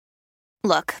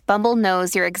Look, Bumble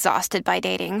knows you're exhausted by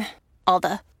dating. All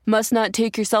the must not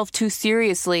take yourself too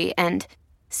seriously and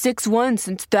 6'1"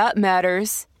 since that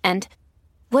matters. And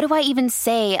what do I even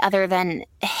say other than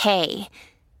hey?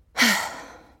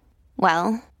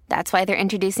 Well, that's why they're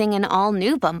introducing an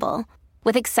all-new Bumble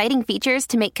with exciting features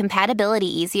to make compatibility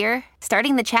easier,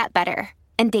 starting the chat better,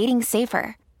 and dating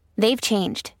safer. They've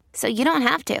changed, so you don't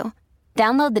have to.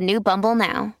 Download the new Bumble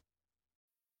now.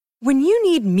 When you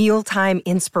need mealtime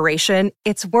inspiration,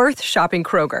 it's worth shopping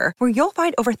Kroger, where you'll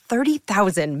find over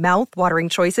 30,000 mouth-watering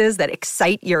choices that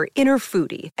excite your inner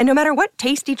foodie. And no matter what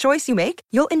tasty choice you make,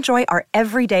 you'll enjoy our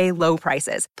everyday low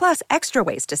prices, plus extra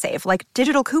ways to save, like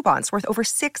digital coupons worth over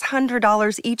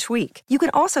 $600 each week. You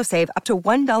can also save up to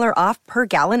 $1 off per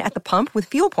gallon at the pump with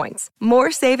fuel points.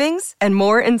 More savings and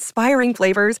more inspiring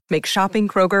flavors make shopping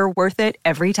Kroger worth it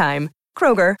every time.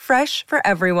 Kroger, fresh for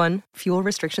everyone. Fuel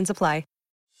restrictions apply.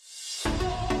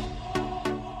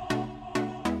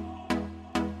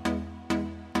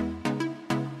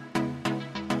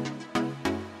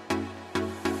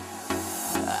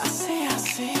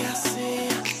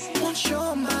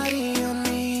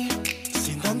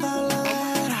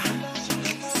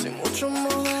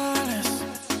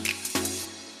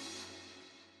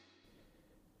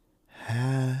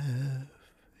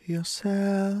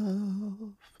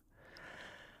 Yourself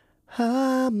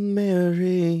a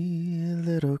merry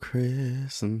little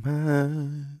Christmas.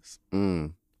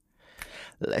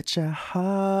 Let your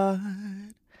heart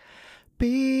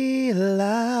be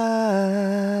light.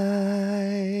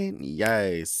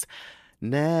 Yes.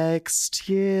 Next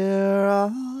year,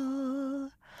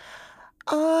 all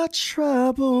our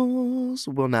troubles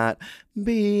will not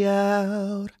be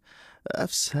out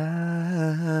of sight.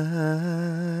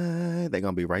 They're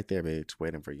gonna be right there, bitch,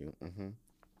 waiting for you.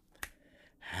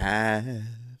 Have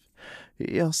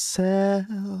yourself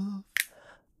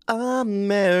a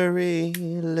merry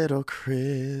little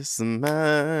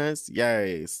Christmas.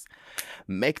 Yes.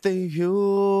 Make the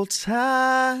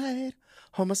Yuletide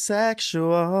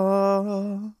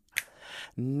homosexual.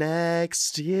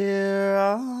 Next year,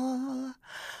 all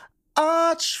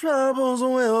our troubles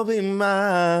will be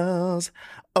miles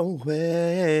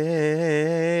away.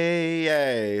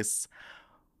 Yes.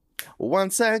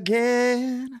 Once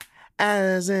again,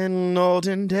 as in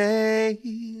olden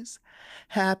days,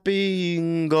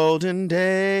 happy golden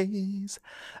days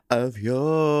of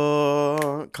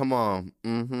yore. Come on.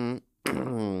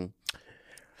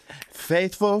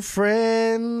 Faithful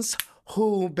friends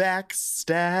who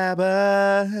backstab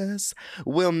us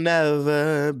will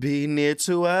never be near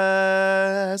to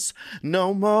us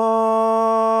no more.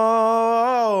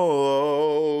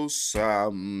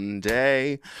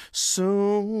 Someday,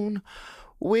 soon,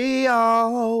 we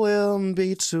all will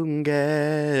be together.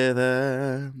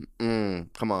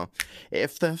 Come on.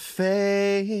 If the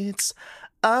fates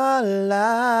allow.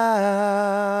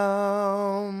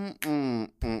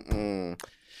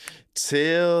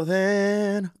 Till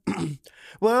then,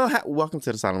 well, welcome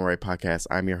to the Solomon Ray Podcast.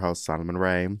 I'm your host, Solomon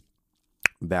Ray.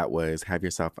 That was Have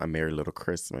Yourself a Merry Little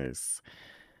Christmas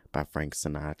by Frank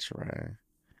Sinatra.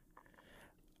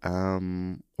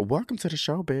 Welcome to the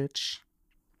show, bitch.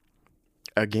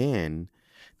 Again,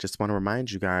 just want to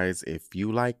remind you guys, if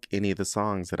you like any of the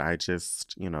songs that I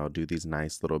just, do these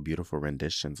nice little beautiful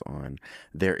renditions on,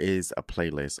 there is a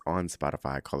playlist on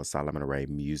Spotify called the Solomon Ray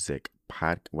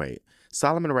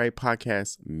Solomon Ray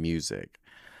Podcast Music.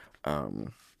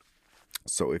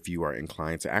 So if you are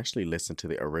inclined to actually listen to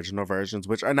the original versions,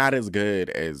 which are not as good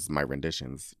as my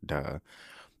renditions, duh.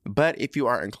 But if you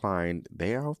are inclined,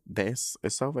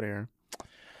 it's over there.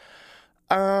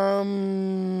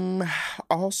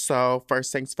 Also,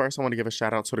 first things first, I want to give a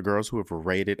shout out to the girls who have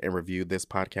rated and reviewed this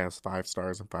podcast 5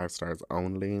 stars and 5 stars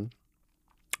only.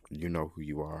 You know who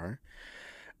you are.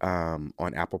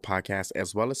 On Apple Podcasts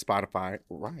as well as Spotify.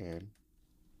 Ryan.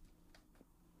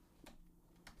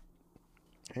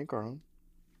 Hey, girl.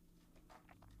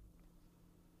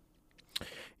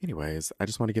 Anyways, I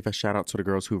just want to give a shout out to the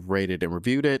girls who've rated and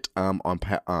reviewed it on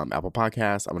Apple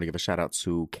Podcasts. I want to give a shout out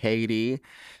to Katie.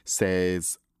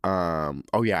 Says,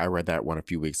 oh yeah, I read that one a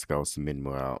few weeks ago. Some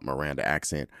Miranda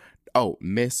accent. Oh,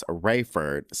 Miss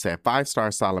Rayford said,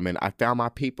 5-star Solomon. I found my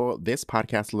people. This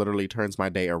podcast literally turns my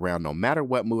day around no matter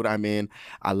what mood I'm in.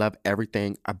 I love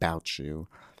everything about you.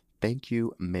 Thank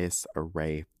you, Miss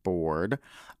Rayford.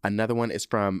 Another one is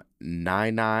from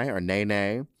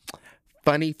Nene.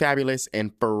 Funny, fabulous,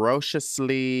 and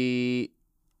ferociously...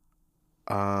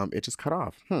 it just cut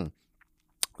off.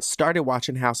 Started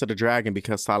watching House of the Dragon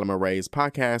because Solomon Ray's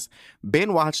podcast.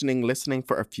 Been watching and listening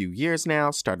for a few years now.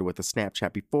 Started with a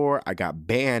Snapchat before I got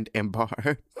banned and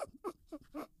barred.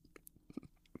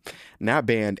 not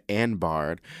banned and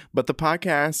barred, but the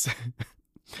podcast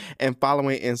and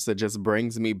following Insta just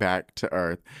brings me back to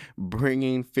earth,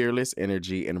 bringing fearless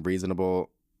energy and reasonable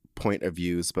point of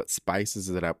views, but spices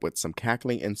it up with some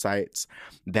cackling insights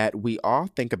that we all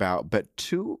think about, but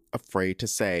too afraid to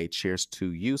say. Cheers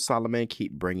to you, Solomon.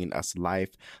 Keep bringing us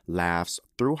life, laughs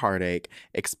through heartache,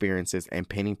 experiences, and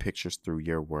painting pictures through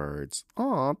your words.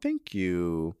 Oh, thank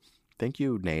you. Thank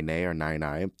you, Nene or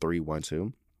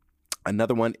 99312.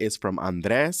 Another one is from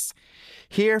Andres.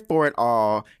 Here for it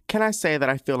all. Can I say that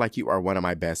I feel like you are one of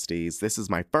my besties? This is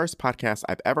my first podcast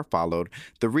I've ever followed.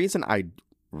 The reason I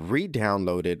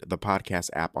re-downloaded the podcast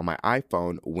app on my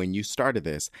iPhone when you started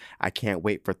this. I can't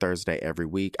wait for Thursday every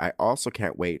week. I also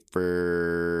can't wait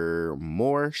for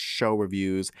more show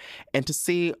reviews and to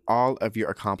see all of your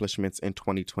accomplishments in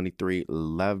 2023.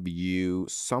 Love you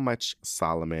so much,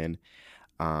 Solomon.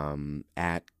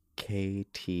 At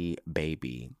KT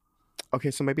Baby.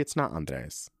 Okay, so maybe it's not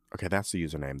Andres. Okay, that's the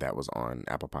username that was on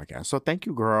Apple Podcasts. So thank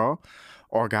you, girl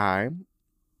or guy.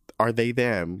 Are they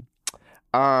them?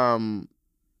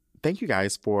 Thank you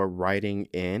guys for writing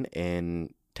in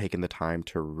and taking the time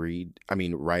to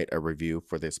write a review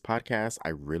for this podcast. I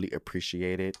really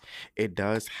appreciate it. It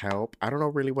does help. I don't know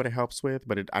really what it helps with,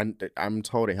 but I'm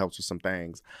told it helps with some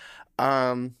things.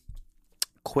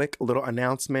 Quick little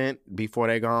announcement before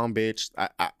they gone, bitch.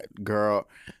 Girl,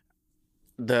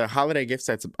 the holiday gift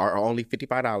sets are only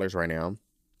 $55 right now.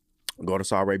 Go to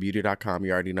solraybeauty.com.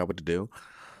 You already know what to do.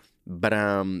 But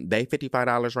they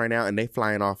 $55 right now, and they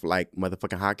flying off like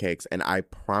motherfucking hotcakes. And I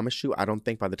promise you, I don't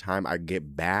think by the time I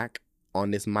get back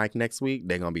on this mic next week,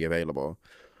 they're gonna be available.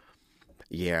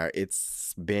 Yeah,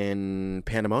 it's been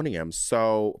pandemonium.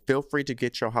 So feel free to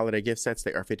get your holiday gift sets.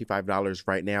 They are $55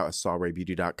 right now at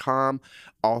solraybeauty.com.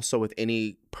 Also, with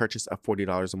any purchase of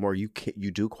 $40 or more, you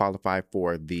do qualify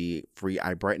for the free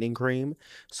eye brightening cream.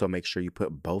 So make sure you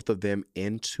put both of them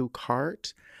into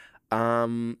cart.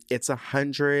 It's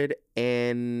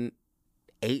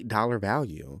 $108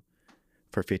 value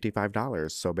for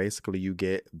 $55. So basically you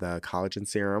get the collagen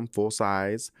serum full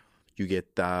size, you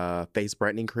get the face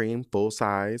brightening cream full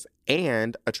size,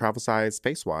 and a travel size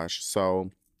face wash.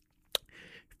 So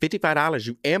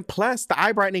 $55 and plus the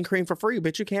eye brightening cream for free,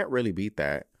 but you can't really beat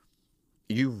that.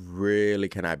 You really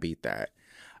cannot beat that.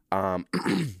 I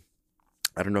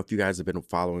don't know if you guys have been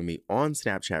following me on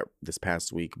Snapchat this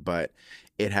past week, but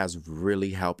it has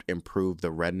really helped improve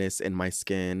the redness in my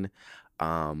skin.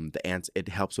 It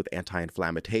helps with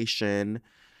anti-inflammation.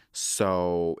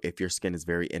 So if your skin is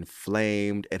very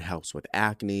inflamed, it helps with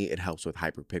acne. It helps with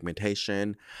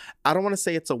hyperpigmentation. I don't want to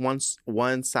say it's a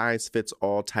one size fits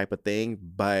all type of thing,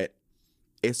 but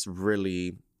it's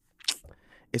really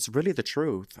the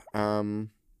truth.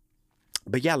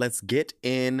 But yeah, let's get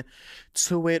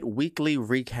into it. Weekly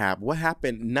recap. What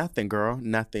happened? Nothing, girl.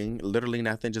 Nothing. Literally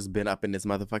nothing. Just been up in this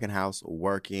motherfucking house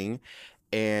working.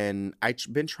 And I've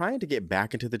been trying to get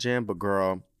back into the gym, but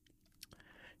girl,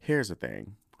 here's the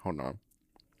thing. Hold on.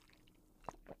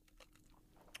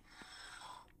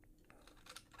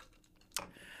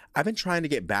 I've been trying to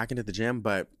get back into the gym,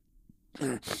 but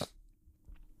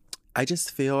I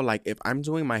just feel like if I'm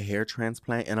doing my hair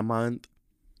transplant in a month,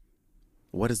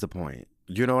 what is the point?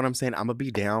 You know what I'm saying? I'm going to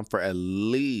be down for at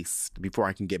least, before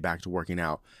I can get back to working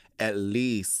out, at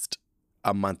least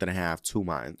a month and a half, 2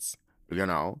 months, you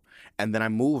know? And then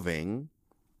I'm moving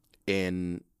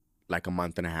in like a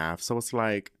month and a half. So it's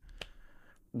like,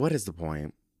 what is the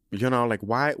point? You know, like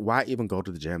why even go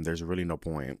to the gym? There's really no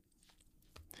point.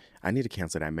 I need to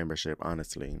cancel that membership,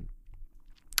 honestly,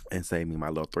 and save me my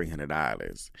little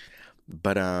 $300.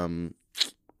 But,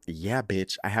 yeah,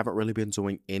 bitch, I haven't really been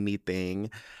doing anything.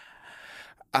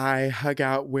 I hung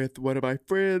out with one of my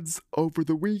friends over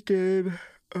the weekend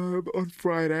on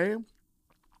Friday.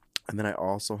 And then I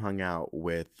also hung out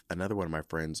with another one of my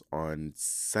friends on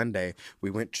Sunday.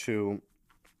 We went to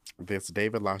this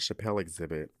David LaChapelle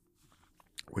exhibit,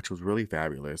 which was really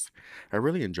fabulous. I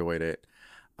really enjoyed it.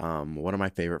 One of my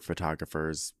favorite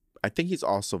photographers. I think he's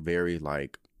also very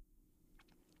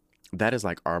that is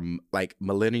our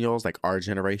millennials, like our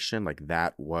generation, like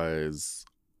that was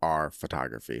our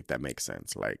photography, if that makes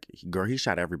sense. Like, girl, he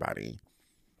shot everybody.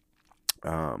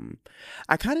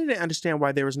 I kind of didn't understand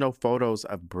why there was no photos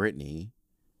of Britney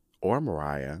or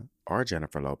Mariah or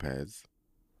Jennifer Lopez.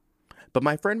 But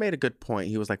my friend made a good point.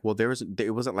 He was like, well,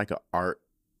 it wasn't like an art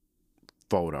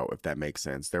photo, if that makes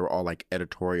sense. They were all like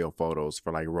editorial photos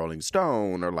for like Rolling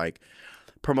Stone or like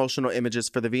promotional images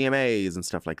for the VMAs and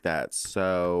stuff like that.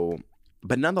 So,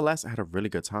 but nonetheless, I had a really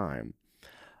good time.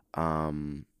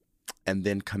 And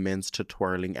then commenced to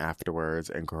twirling afterwards.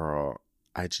 And girl,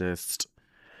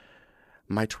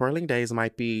 My twirling days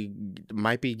might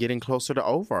be getting closer to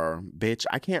over. Bitch,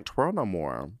 I can't twirl no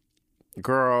more.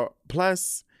 Girl,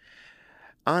 plus,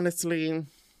 honestly,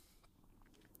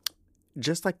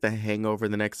 just like the hangover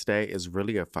the next day is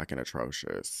really a fucking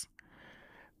atrocious.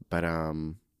 But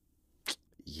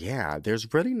yeah,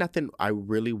 there's really nothing I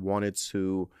really wanted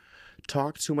to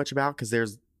talk too much about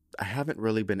because I haven't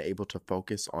really been able to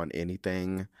focus on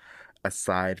anything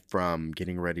aside from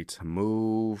getting ready to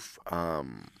move,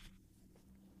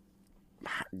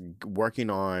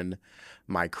 working on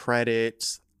my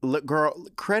credit. Look, girl,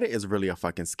 credit is really a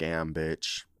fucking scam,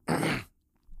 bitch.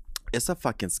 It's a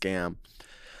fucking scam.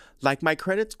 Like, my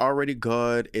credit's already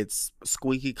good. It's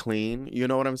squeaky clean. You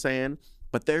know what I'm saying?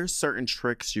 But there's certain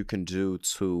tricks you can do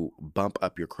to bump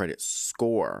up your credit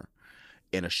score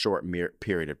in a short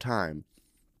period of time.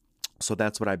 So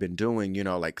that's what I've been doing, you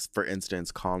know, like, for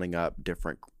instance, calling up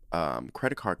different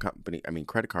credit card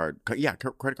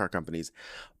companies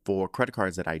for credit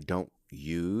cards that I don't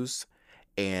use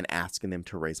and asking them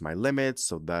to raise my limits.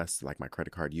 So thus, like, my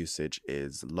credit card usage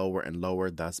is lower and lower,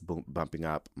 thus bumping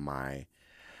up my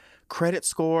credit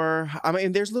score. I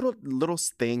mean, there's little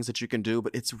things that you can do,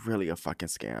 but it's really a fucking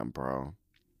scam, bro.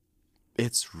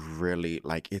 It's really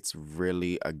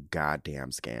a goddamn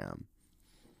scam.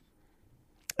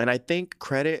 And I think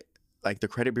the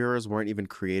credit bureaus weren't even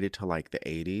created till like the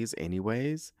 80s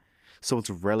anyways. So it's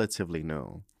relatively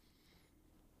new.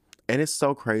 And it's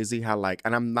so crazy how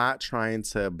and I'm not trying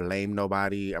to blame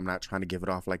nobody. I'm not trying to give it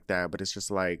off like that, but it's just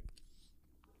like,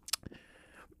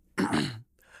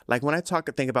 like when I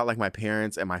think about like my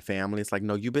parents and my family, it's like,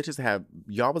 no, you bitches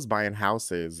y'all was buying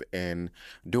houses and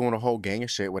doing a whole gang of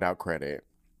shit without credit.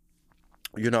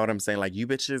 You know what I'm saying? Like, you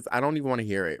bitches, I don't even want to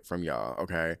hear it from y'all,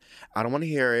 okay? I don't want to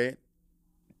hear it.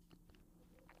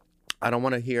 I don't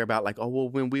want to hear about like, oh, well,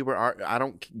 when we were, I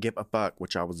don't give a fuck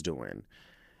what y'all was doing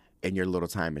in your little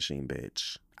time machine,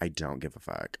 bitch. I don't give a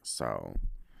fuck. So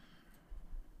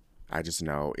I just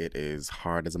know it is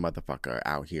hard as a motherfucker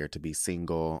out here to be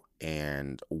single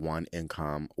and one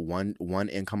income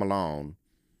alone,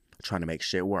 trying to make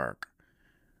shit work.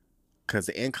 Because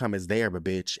the income is there, but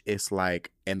bitch, it's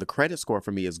like, and the credit score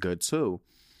for me is good too.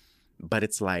 But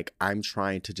it's like, I'm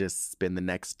trying to just spend the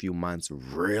next few months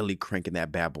really cranking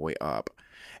that bad boy up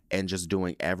and just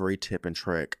doing every tip and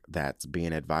trick that's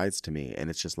being advised to me. And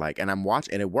it's just like, and I'm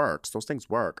watching, and it works. Those things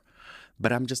work.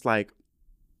 But I'm just like,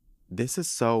 this is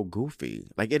so goofy.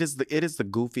 Like, it is the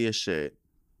goofiest shit.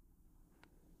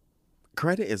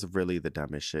 Credit is really the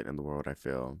dumbest shit in the world, I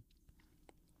feel.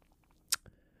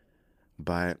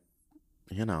 But,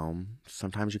 you know,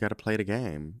 sometimes you got to play the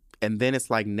game. And then it's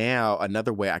like, now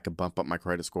another way I could bump up my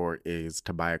credit score is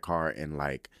to buy a car and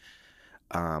like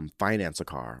finance a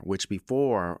car, which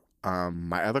before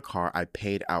my other car I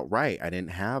paid outright. I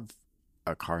didn't have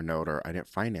a car note or I didn't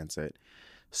finance it.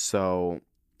 So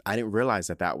I didn't realize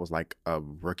that was like a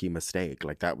rookie mistake.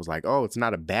 Like, that was like, oh, it's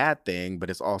not a bad thing,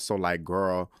 but it's also like,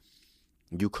 girl,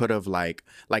 you could have like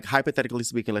hypothetically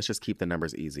speaking, let's just keep the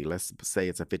numbers easy. Let's say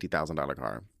it's a $50,000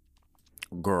 car.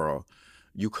 Girl,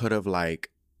 you could have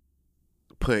like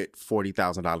put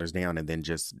 $40,000 down and then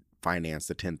just finance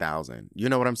the $10,000. You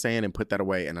know what I'm saying? And put that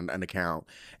away in an account.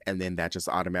 And then that just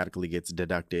automatically gets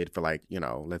deducted for like, you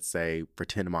know, let's say for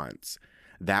 10 months.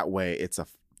 That way it's a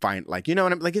fine, like, you know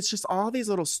what I'm like? It's just all these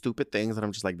little stupid things that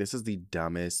I'm just like, this is the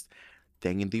dumbest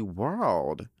thing in the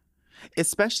world.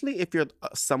 Especially if you're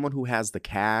someone who has the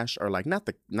cash, or like,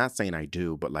 not saying I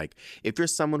do, but like if you're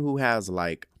someone who has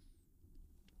like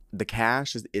the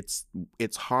cash,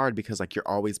 it's hard because like you're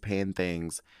always paying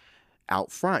things out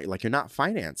front. Like, you're not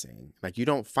financing. Like, you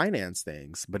don't finance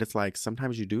things, but it's like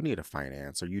sometimes you do need a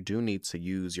finance, or you do need to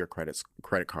use your credit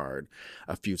card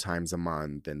a few times a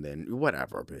month, and then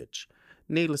whatever, bitch.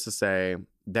 Needless to say,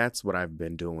 that's what I've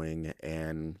been doing,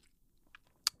 and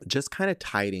just kind of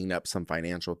tidying up some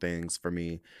financial things for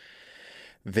me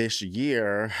this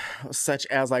year, such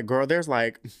as like, girl,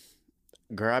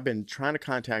 I've been trying to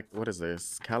contact, what is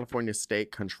this? California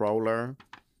State Controller.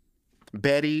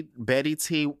 Betty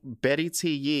T.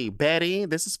 Betty,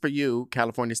 this is for you,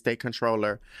 California State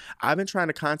Controller. I've been trying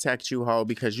to contact you, ho,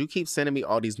 because you keep sending me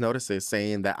all these notices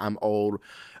saying that I'm owed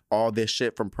all this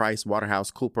shit from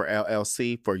PricewaterhouseCoopers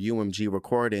LLC for UMG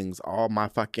recordings, all my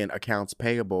fucking accounts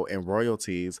payable and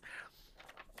royalties.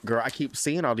 Girl, I keep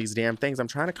seeing all these damn things. I'm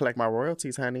trying to collect my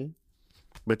royalties, honey.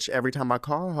 But every time I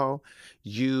call, ho,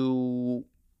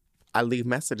 I leave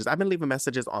messages. I've been leaving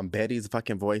messages on Betty's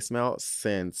fucking voicemail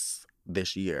since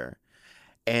this year.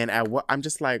 And I'm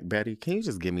just like, Betty, can you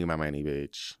just give me my money,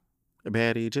 bitch?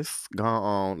 Betty, just go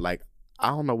on. Like, I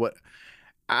don't know what.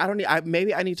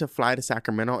 Maybe I need to fly to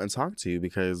Sacramento and talk to you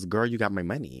because, girl, you got my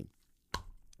money.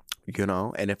 you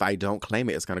know? And if I don't claim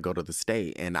it, it's going to go to the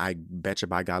state. And I bet you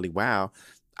by golly, wow,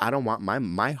 I don't want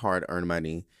my hard-earned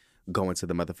money going to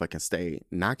the motherfucking state.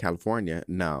 Not California.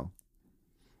 No.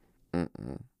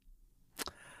 Mm-mm.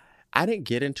 I didn't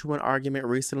get into an argument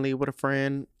recently with a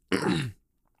friend.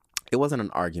 It wasn't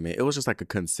an argument. It was just like a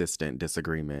consistent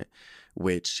disagreement,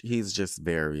 which he's just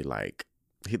very like,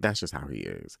 that's just how he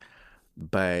is.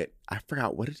 But I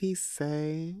forgot, what did he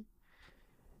say?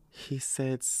 He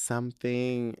said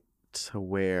something to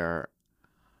where,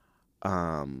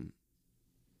 oh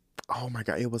my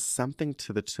God, it was something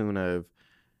to the tune of,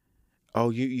 oh,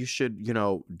 you should,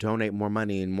 donate more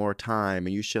money and more time,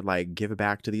 and you should like give it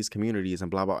back to these communities and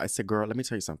blah, blah. I said, girl, let me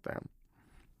tell you something.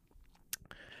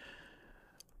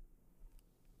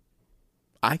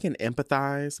 I can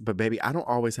empathize, but baby, I don't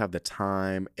always have the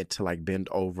time to like bend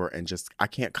over and just, I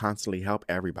can't constantly help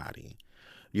everybody.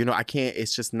 I can't,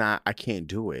 it's just not, I can't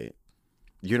do it.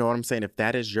 You know what I'm saying? If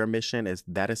that is your mission, if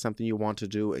that is something you want to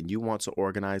do and you want to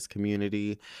organize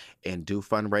community and do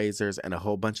fundraisers and a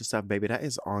whole bunch of stuff, baby, that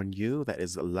is on you. That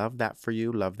is love that for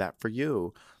you. Love that for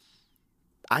you.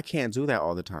 I can't do that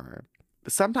all the time.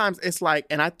 Sometimes it's like,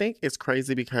 and I think it's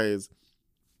crazy because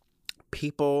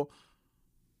people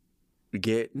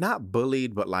get not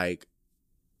bullied, but like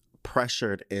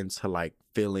pressured into like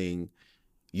feeling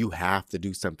you have to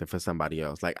do something for somebody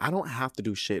else. Like, I don't have to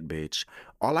do shit, bitch.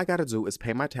 All I gotta do is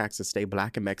pay my taxes, stay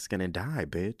Black and Mexican, and die,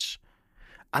 bitch.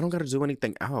 I don't gotta do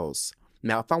anything else.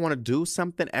 Now, if I want to do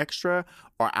something extra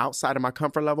or outside of my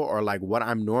comfort level or like what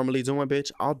I'm normally doing,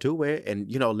 bitch, I'll do it. And,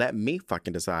 let me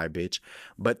fucking decide, bitch.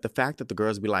 But the fact that the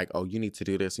girls be like, oh, you need to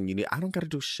do this and I don't gotta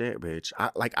do shit, bitch.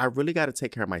 I really gotta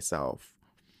take care of myself.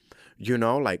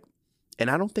 Like, and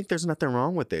I don't think there's nothing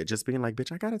wrong with it. Just being like,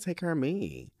 bitch, I gotta take care of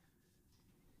me.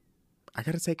 I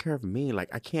gotta take care of me. Like,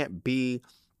 I can't be,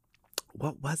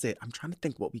 what was it? I'm trying to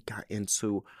think what we got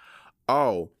into.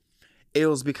 Oh, it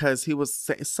was because he was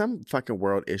saying some fucking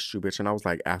world issue, bitch. And I was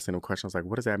like asking him questions like,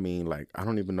 what does that mean? Like, I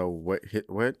don't even know what.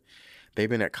 They've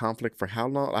been at conflict for how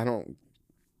long?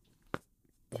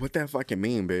 What that fucking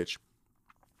mean, bitch?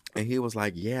 And he was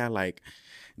like, yeah, like,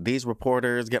 these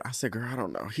reporters get, I said, girl, I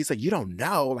don't know. He said, you don't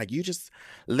know. Like, you just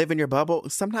live in your bubble.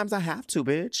 Sometimes I have to,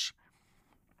 bitch.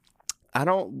 I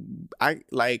don't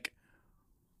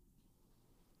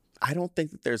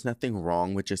think that there's nothing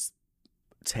wrong with just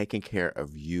taking care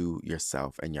of you,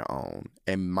 yourself, and your own.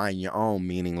 And your own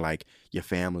meaning like your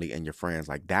family and your friends.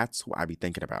 Like, that's who I be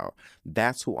thinking about.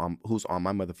 That's who's on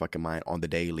my motherfucking mind on the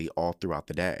daily, all throughout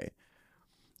the day.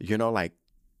 Like,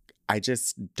 I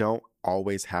just don't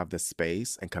always have the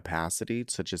space and capacity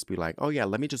to just be like, oh yeah,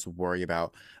 let me just worry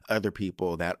about other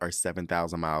people that are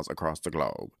 7,000 miles across the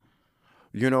globe.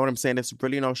 You know what I'm saying? It's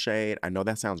really no shade. I know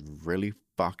that sounds really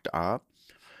fucked up,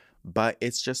 but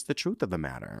it's just the truth of the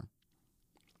matter.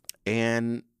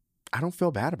 And I don't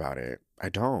feel bad about it. I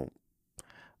don't.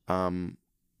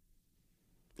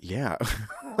 Yeah.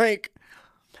 Like,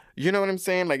 you know what I'm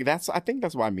saying? Like, I think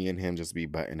that's why me and him just be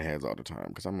butting heads all the time.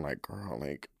 Because I'm like, girl,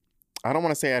 like, I don't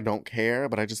want to say I don't care,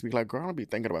 but I just be like, girl, I'll be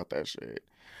thinking about that shit.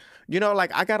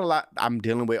 Like, I got a lot I'm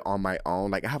dealing with on my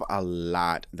own. Like, I have a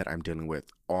lot that I'm dealing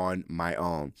with on my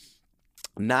own.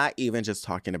 Not even just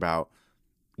talking about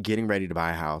getting ready to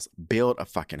buy a house, build a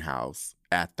fucking house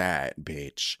at that,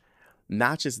 bitch.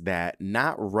 Not just that,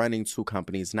 not running 2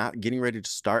 companies, not getting ready to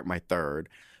start my third,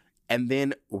 and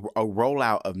then a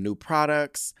rollout of new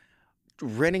products,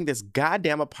 renting this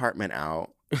goddamn apartment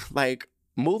out, like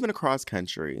moving across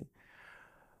country,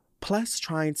 plus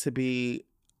trying to be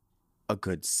a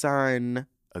good son,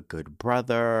 a good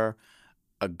brother,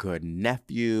 a good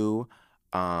nephew.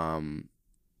 I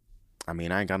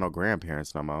ain't got no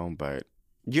grandparents no more, but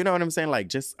you know what I'm saying? Like,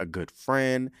 just a good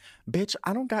friend. Bitch,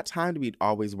 I don't got time to be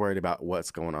always worried about what's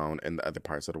going on in the other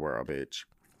parts of the world, bitch.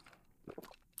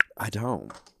 I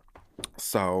don't.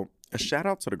 So, a shout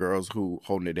out to the girls who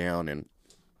holding it down and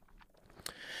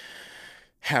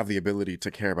have the ability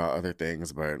to care about other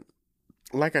things. But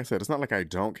like I said, it's not like I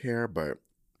don't care, but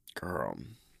girl,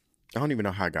 I don't even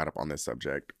know how I got up on this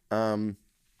subject. But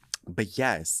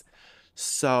yes.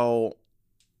 So,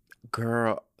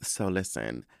 girl, so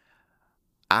listen.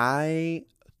 I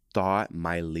thought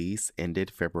my lease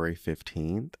ended February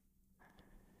 15th,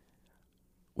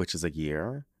 which is a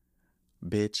year.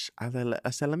 Bitch, I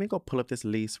said, let me go pull up this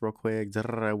lease real quick.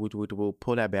 We'll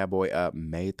pull that bad boy up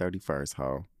May 31st,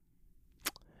 ho.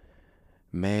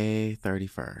 May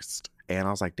 31st. And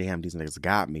I was like, damn, these niggas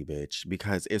got me, bitch.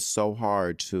 Because it's so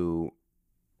hard to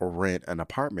rent an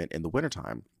apartment in the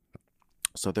wintertime.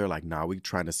 So they're like, nah, we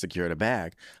trying to secure the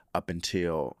bag up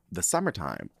until the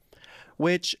summertime.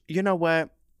 Which, you know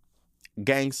what?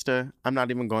 Gangster. I'm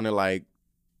not even going to like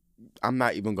I'm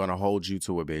not even gonna hold you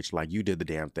to it, bitch. Like, you did the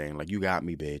damn thing. Like, you got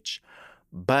me, bitch.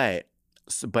 But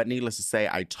needless to say,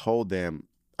 I told them,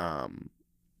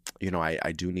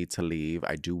 I do need to leave.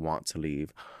 I do want to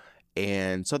leave.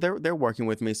 And so they're working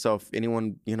with me. So if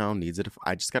anyone, needs it,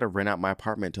 I just gotta rent out my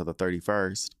apartment till the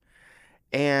 31st.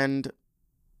 And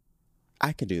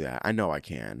I can do that. I know I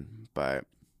can, but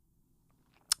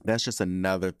that's just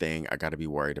another thing I gotta be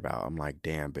worried about. I'm like,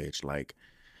 damn, bitch, like,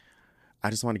 I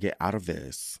just want to get out of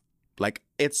this. Like,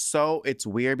 it's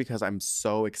weird because I'm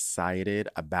so excited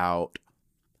about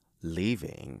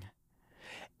leaving.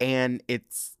 And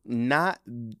it's not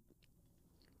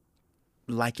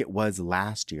like it was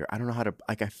last year. I don't know how to,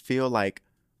 like, I feel like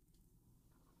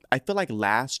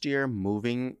last year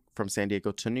moving from San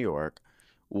Diego to New York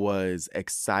was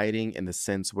exciting in the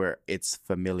sense where it's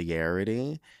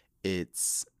familiarity.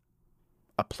 It's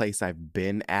a place I've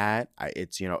been at.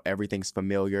 It's, everything's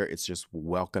familiar. It's just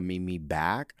welcoming me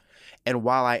back. And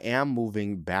while I am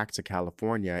moving back to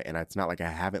California, and it's not like I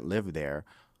haven't lived there,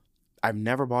 I've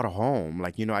never bought a home.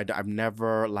 Like, I've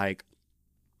never, like,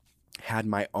 had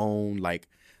my own, like,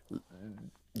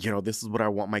 this is what I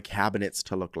want my cabinets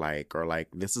to look like, or like,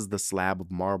 this is the slab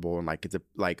of marble, and like, it's a,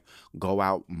 like, go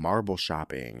out marble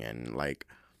shopping and like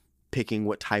picking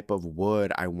what type of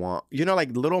wood I want,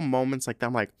 like little moments like that.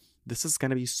 I'm like, this is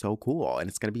gonna be so cool, and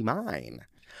it's gonna be mine.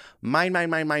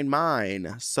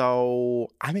 Mine.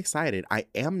 So I'm excited. I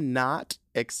am not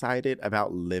excited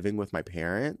about living with my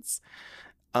parents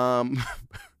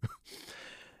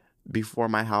before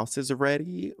my house is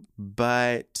ready,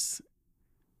 but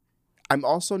I'm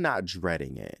also not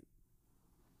dreading it.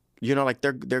 Like,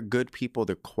 they're good people,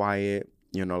 they're quiet.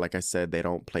 Like I said, they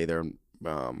don't play their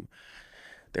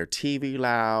TV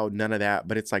loud, none of that.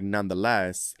 But it's like,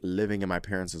 nonetheless, living in my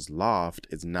parents' loft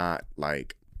is not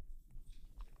like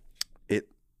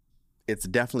it's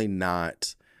definitely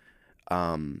not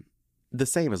the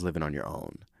same as living on your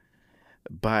own.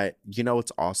 But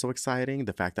it's also exciting,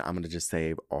 the fact that I'm gonna just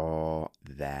save all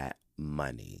that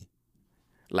money.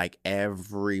 Like,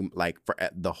 for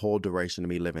the whole duration of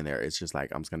me living there, it's just like,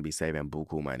 I'm just gonna be saving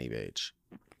buku money, bitch.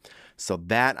 So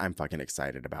that I'm fucking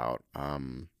excited about.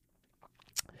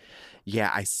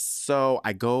 Yeah, I'm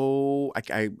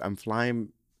flying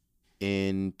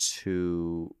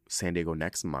into San Diego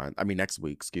next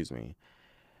week, excuse me.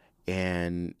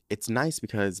 And it's nice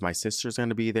because my sister's going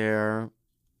to be there.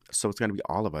 So it's going to be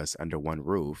all of us under one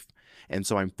roof. And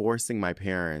so I'm forcing my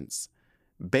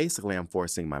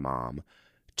mom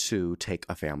to take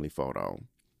a family photo.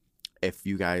 If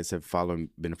you guys have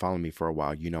been following me for a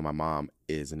while, my mom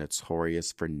is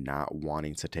notorious for not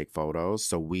wanting to take photos.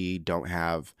 So we don't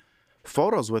have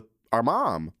photos with our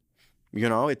mom.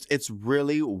 It's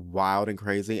really wild and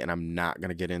crazy, and I'm not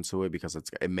gonna get into it because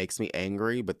it makes me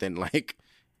angry. But then, like,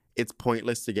 it's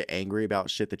pointless to get angry about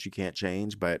shit that you can't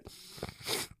change. But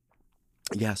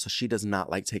yeah, so she does not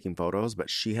like taking photos, but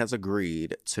she has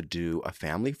agreed to do a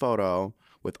family photo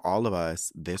with all of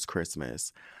us this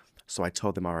Christmas. So I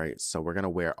told them, all right, so we're gonna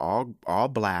wear all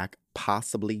black,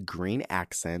 possibly green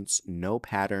accents, no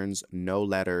patterns, no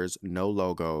letters, no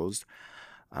logos.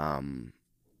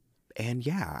 And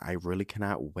yeah, I really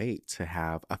cannot wait to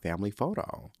have a family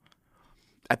photo.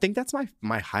 I think that's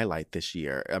my highlight this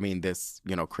year. I mean, this,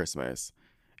 Christmas,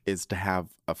 is to have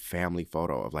a family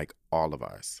photo of, like, all of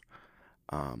us.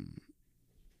 And,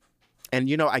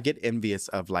 I get envious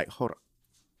of, like, hold on.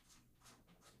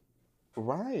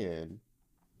 Ryan.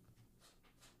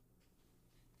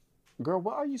 Girl,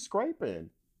 what are you scraping?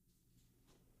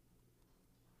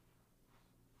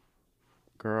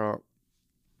 Girl,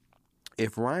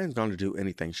 if Ryan's going to do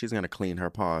anything, she's going to clean her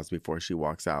paws before she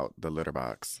walks out the litter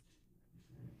box.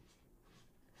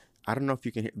 I don't know if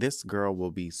you can hear. This girl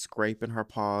will be scraping her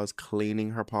paws,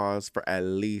 cleaning her paws for at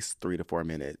least 3 to 4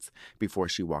 minutes before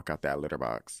she walk out that litter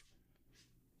box.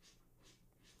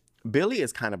 Billy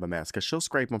is kind of a mess because she'll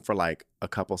scrape them for like a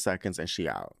couple seconds and she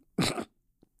out.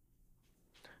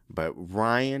 But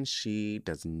Ryan, she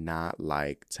does not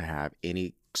like to have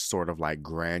any sort of like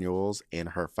granules in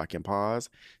her fucking paws.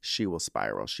 She will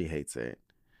spiral. She hates it.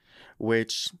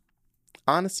 Which,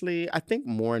 honestly, I think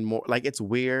more and more, like, it's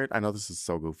weird. I know this is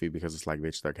so goofy because it's like,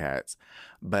 bitch, they're cats.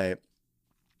 But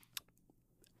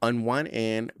on one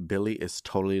end, Billy is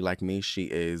totally like me. She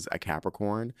is a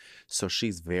Capricorn. So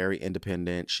she's very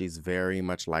independent. She's very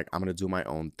much like, I'm going to do my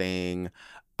own thing.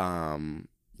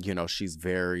 She's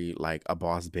very like a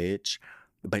boss bitch.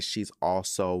 But she's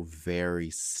also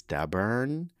very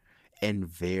stubborn and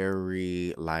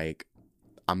very like,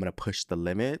 I'm going to push the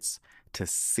limits to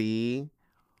see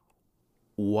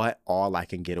what all I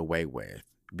can get away with.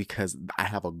 because I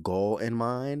have a goal in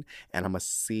mind and I'm going to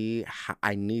see how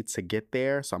I need to get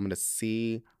there. So I'm going to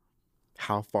see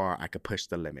how far I could push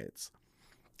the limits.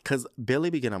 Because Billy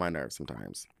be getting on my nerves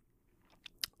sometimes.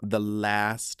 The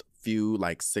last few,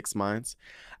 6 months,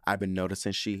 I've been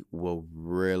noticing she will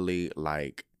really,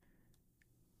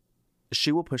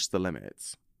 she will push the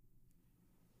limits.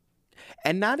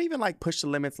 And not even, push the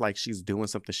limits like she's doing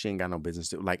something she ain't got no business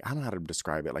to. I don't know how to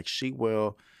describe it. She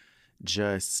will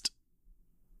just,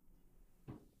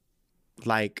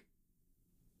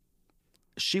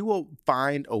 she will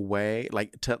find a way,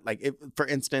 if, for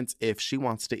instance, if she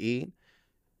wants to eat,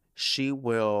 she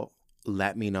will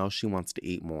let me know she wants to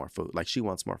eat more food. She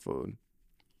wants more food.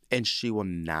 And she will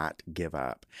not give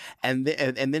up. And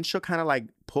then she'll kind of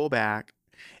pull back.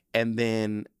 And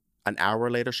then an hour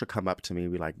later, she'll come up to me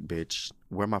and be like, bitch,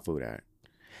 where my food at?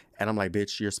 And I'm like,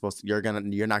 bitch,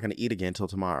 you're not gonna eat again until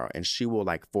tomorrow. And she will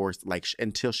force,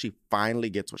 until she finally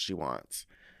gets what she wants.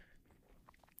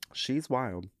 She's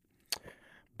wild.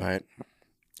 But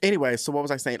anyway, so what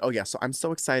was I saying? Oh yeah, so I'm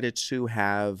so excited to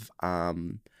have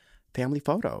family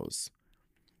photos.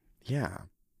 Yeah.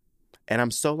 And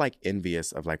I'm so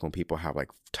envious of when people have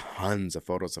tons of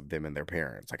photos of them and their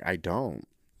parents. I don't.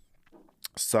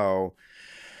 So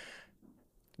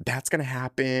that's going to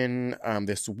happen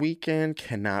this weekend.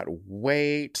 Cannot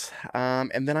wait.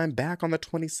 And then I'm back on the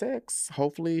 26th.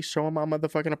 Hopefully showing my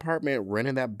motherfucking apartment,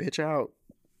 renting that bitch out,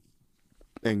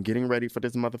 and getting ready for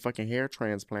this motherfucking hair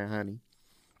transplant, honey.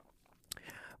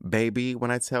 Baby, when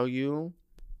I tell you,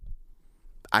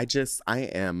 I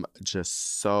am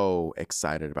just so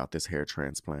excited about this hair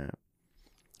transplant.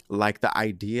 The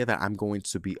idea that I'm going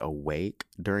to be awake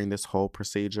during this whole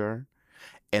procedure,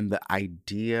 and the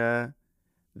idea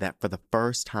that for the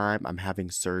first time I'm having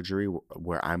surgery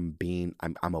where I'm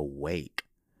awake.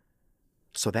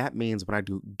 So that means when I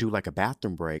do a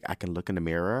bathroom break, I can look in the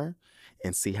mirror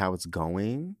and see how it's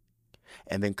going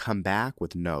and then come back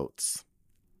with notes.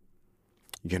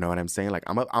 You know what I'm saying?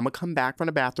 I'm gonna come back from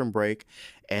the bathroom break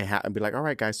and be like, all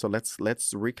right, guys, so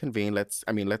let's reconvene. Let's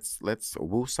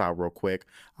woosah real quick.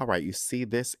 All right, you see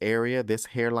this area, this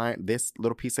hairline, this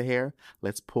little piece of hair?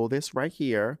 Let's pull this right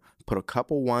here, put a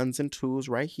couple ones and twos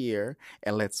right here,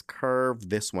 and let's curve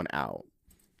this one out.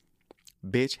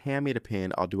 Bitch, hand me the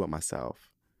pen. I'll do it myself.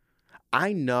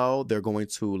 I know they're going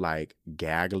to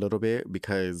gag a little bit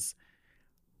because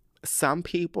some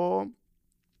people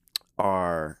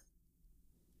are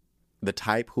the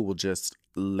type who will just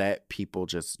let people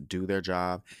just do their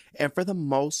job. And for the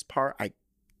most part,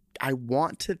 I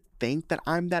want to think that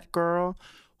I'm that girl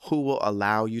who will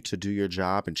allow you to do your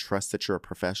job and trust that you're a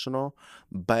professional.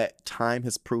 But time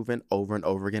has proven over and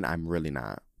over again, I'm really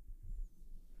not.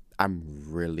 I'm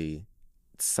really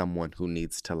someone who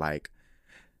needs to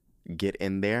get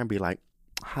in there and be like,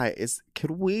 hi, could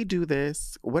we do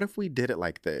this? What if we did it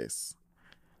like this?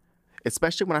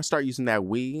 Especially when I start using that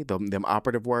we, them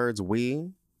operative words,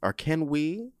 we, or can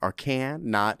we, or can,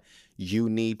 not you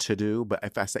need to do. But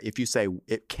if you say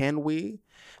it, can we,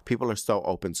 people are so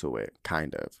open to it,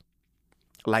 kind of.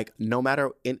 No matter,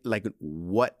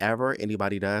 whatever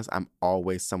anybody does, I'm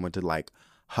always someone to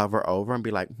hover over and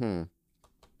be like, do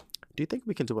you think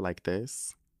we can do it like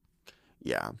this?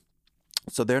 Yeah.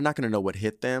 So they're not going to know what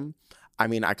hit them. I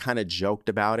mean, I kind of joked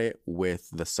about it with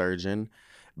the surgeon,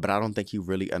 but I don't think he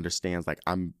really understands.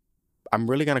 I'm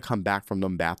really going to come back from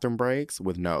them bathroom breaks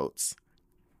with notes,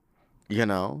 and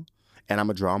I'm going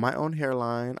to draw my own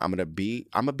hairline. I'm going to be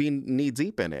knee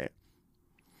deep in it.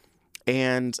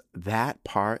 And that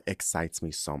part excites me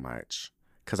so much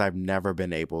because I've never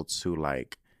been able to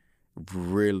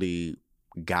really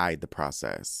guide the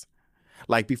process.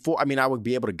 Before, I would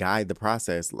be able to guide the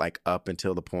process up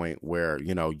until the point where,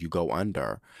 you go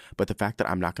under. But the fact that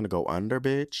I'm not going to go under,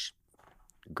 bitch,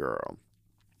 girl.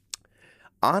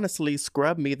 Honestly,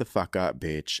 scrub me the fuck up,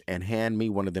 bitch, and hand me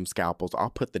one of them scalpels. I'll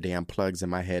put the damn plugs in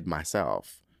my head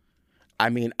myself. I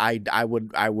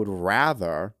would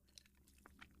rather.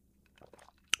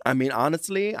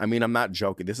 Honestly, I'm not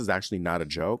joking. This is actually not a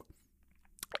joke.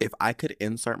 If I could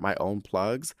insert my own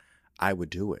plugs, I would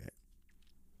do it.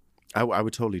 I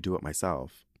would totally do it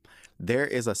myself. There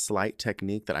is a slight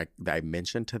technique that I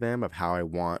mentioned to them of how I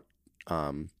want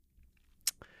I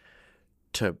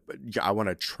want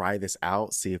to try this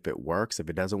out, see if it works. If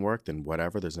it doesn't work, then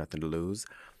whatever. There's nothing to lose.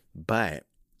 But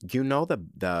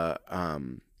the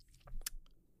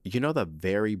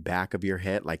very back of your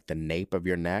head, the nape of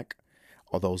your neck,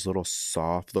 all those little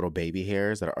soft little baby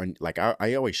hairs that are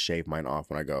I always shave mine off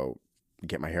when I go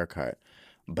get my hair cut.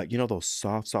 But those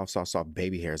soft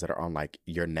baby hairs that are on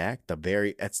your neck,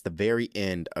 it's the very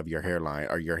end of your hairline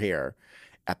or your hair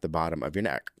at the bottom of your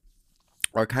neck.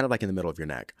 or kind of like in the middle of your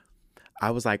neck.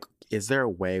 I was like, is there a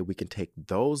way we can take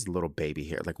those little baby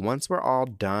hairs? Like once we're all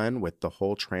done with the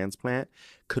whole transplant,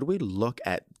 could we look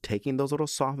at taking those little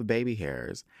soft baby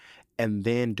hairs and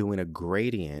then doing a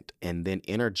gradient and then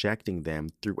interjecting them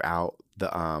throughout the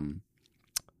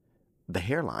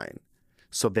hairline?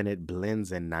 So then it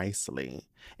blends in nicely.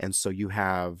 And so you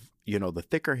have, you know, the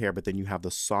thicker hair, but then you have the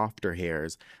softer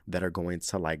hairs that are going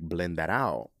to like blend that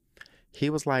out. He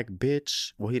was like,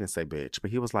 bitch. Well, he didn't say bitch,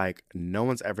 but he was like, no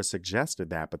one's ever suggested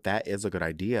that, but that is a good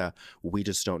idea. We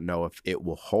just don't know if it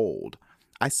will hold.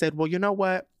 I said, well, you know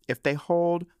what? If they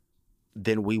hold,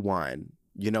 then we won.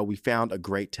 You know, we found a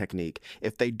great technique.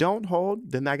 If they don't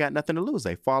hold, then I got nothing to lose.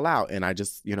 They fall out. And I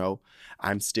just, you know,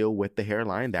 I'm still with the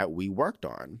hairline that we worked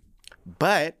on.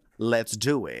 But let's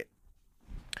do it.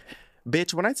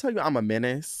 Bitch, when I tell you I'm a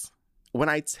menace, when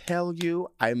I tell you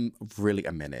I'm really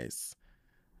a menace,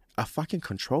 a fucking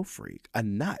control freak, a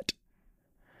nut.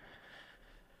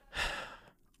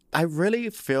 I really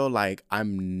feel like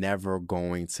I'm never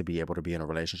going to be able to be in a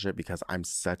relationship because I'm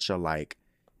such a like,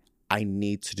 I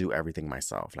need to do everything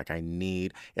myself. Like I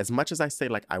need, as much as I say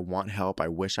like I want help, I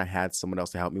wish I had someone else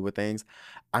to help me with things,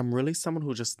 I'm really someone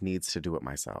who just needs to do it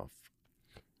myself.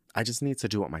 I just need to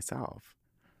do it myself.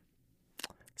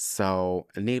 So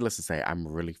needless to say, I'm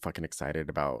really fucking excited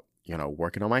about, you know,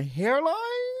 working on my hairline.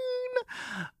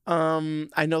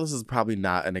 I know this is probably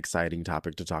not an exciting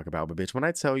topic to talk about, but bitch, when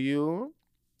I tell you,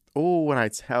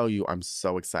 I'm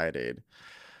so excited.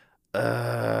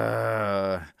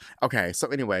 Okay, so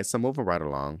anyway, so moving right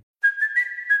along.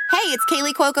 Hey, it's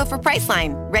Kaylee Cuoco for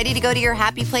Priceline. Ready to go to your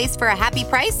happy place for a happy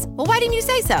price? Well, why didn't you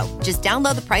say so? Just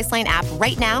download the Priceline app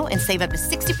right now and save up to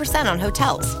 60% on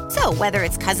hotels. So whether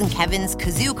it's Cousin Kevin's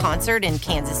Kazoo Concert in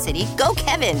Kansas City, go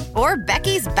Kevin, or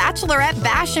Becky's Bachelorette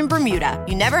Bash in Bermuda,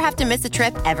 you never have to miss a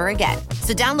trip ever again.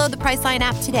 So download the Priceline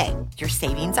app today. Your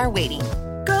savings are waiting.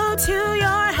 Go to your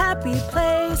happy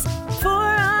place for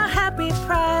a happy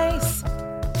price.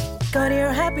 Go to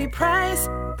your happy price,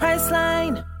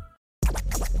 Priceline.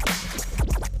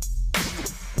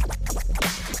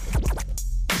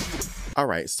 All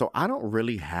right, so I don't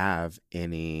really have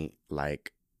any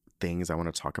like things I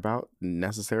want to talk about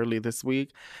necessarily this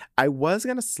week. I was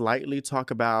gonna slightly talk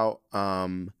about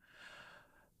I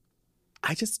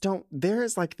just don't, there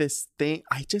is like this thing,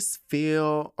 I just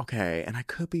feel, okay, and I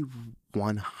could be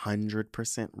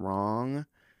 100% wrong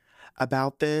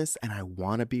about this, and I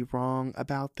want to be wrong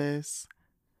about this.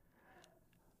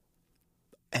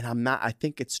 And I'm not, I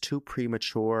think it's too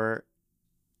premature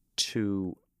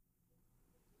to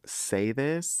say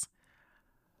this,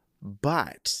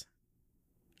 but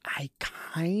I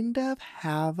kind of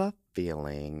have a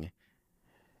feeling,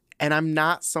 and I'm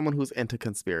not someone who's into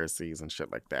conspiracies and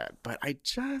shit like that, but I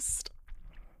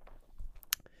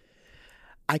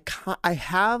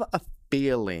have a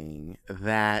feeling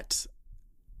that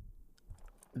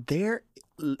there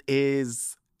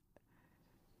is,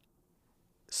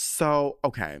 so,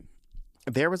 okay,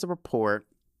 there was a report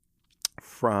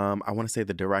from, I want to say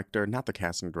the director, not the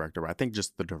casting director, but I think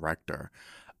just the director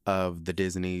of the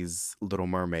Disney's Little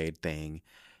Mermaid thing.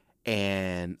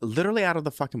 And literally out of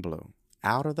the fucking blue,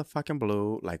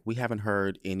 like we haven't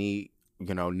heard any,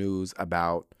 you know, news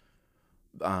about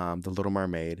the Little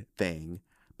Mermaid thing.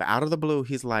 But out of the blue,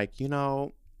 he's like, you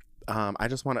know, I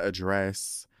just want to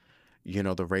address, you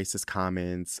know, the racist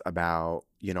comments about,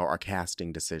 you know, our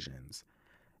casting decisions.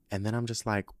 And then I'm just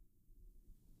like,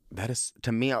 that is,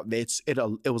 to me,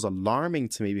 it was alarming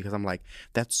to me because I'm like,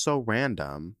 that's so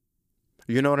random.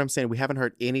 You know what I'm saying? We haven't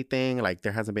heard anything, like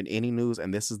there hasn't been any news,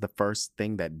 and this is the first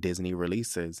thing that Disney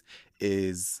releases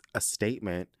is a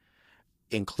statement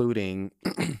including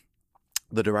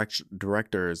the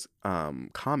director's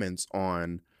comments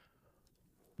on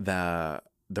the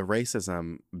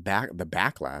racism, the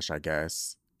backlash, I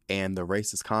guess, and the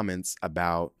racist comments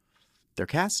about their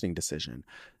casting decision.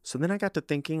 So then I got to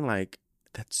thinking, like,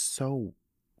 that's so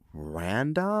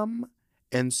random.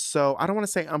 And so I don't want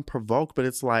to say unprovoked, but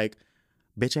it's like,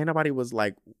 bitch, ain't nobody was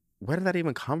like, where did that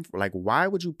even come from? Like, why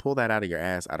would you pull that out of your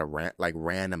ass out of like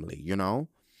randomly, you know?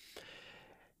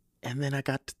 And then I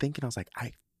got to thinking, I was like,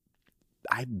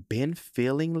 I've been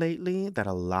feeling lately that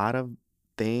a lot of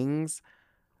things,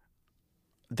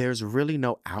 there's really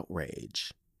no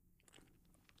outrage.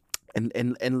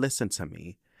 And listen to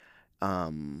me.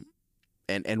 And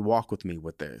walk with me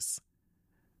with this.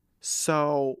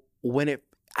 So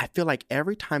I feel like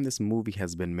every time this movie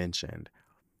has been mentioned,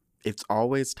 it's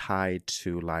always tied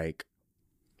to like,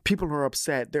 people are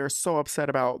upset. They're so upset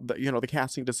about the, you know, the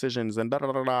casting decisions and da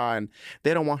da da da, and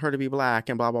they don't want her to be black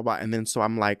and blah blah blah. And then so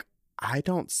I'm like, I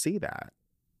don't see that.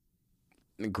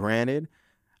 Granted,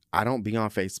 I don't be on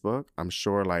Facebook. I'm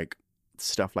sure like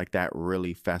stuff like that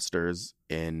really festers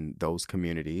in those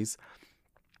communities.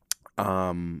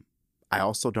 I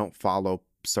also don't follow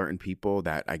certain people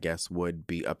that I guess would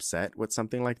be upset with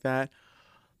something like that.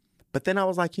 But then I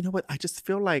was like, you know what? I just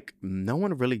feel like no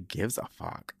one really gives a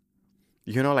fuck.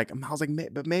 You know, like I was like,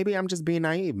 but maybe I'm just being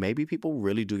naive. Maybe people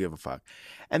really do give a fuck.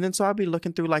 And then so I'd be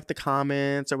looking through like the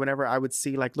comments or whenever I would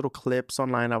see like little clips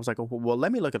online. I was like, oh, well,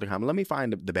 let me look at the comments. Let me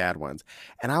find the bad ones.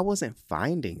 And I wasn't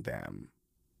finding them.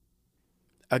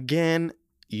 Again,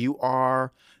 you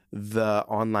are the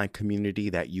online community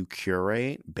that you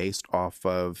curate based off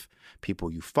of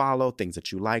people you follow, things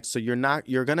that you like. So you're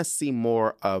going to see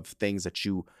more of things that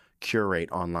you curate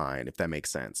online, if that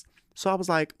makes sense. So I was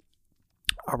like,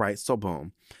 all right, so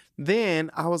boom.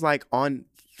 Then I was like on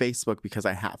Facebook because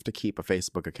I have to keep a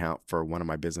Facebook account for one of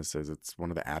my businesses. It's one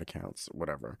of the ad accounts,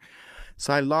 whatever.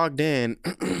 So I logged in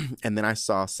and then I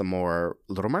saw some more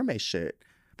Little Mermaid shit.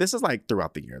 This is like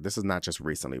throughout the year. This is not just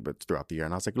recently, but throughout the year.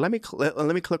 And I was like, let me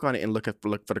click on it and look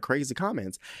for the crazy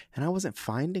comments. And I wasn't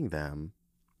finding them.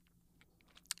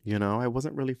 You know, I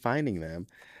wasn't really finding them.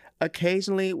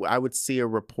 Occasionally, I would see a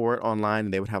report online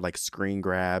and they would have like screen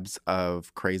grabs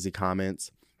of crazy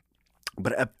comments.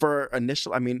 But for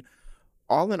initial, I mean,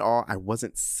 all in all, I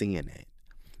wasn't seeing it.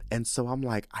 And so I'm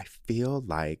like, I feel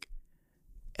like,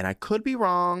 and I could be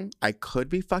wrong. I could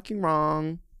be fucking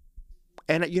wrong.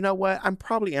 And you know what? I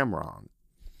probably am wrong.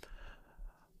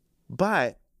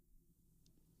 But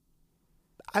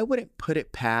I wouldn't put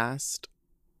it past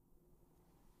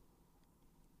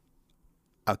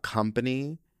a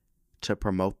company to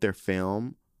promote their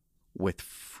film with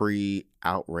free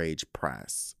outrage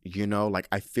press. You know, like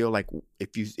I feel like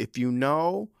if you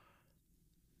know,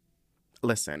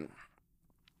 listen,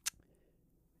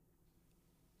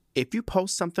 if you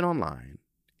post something online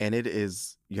and it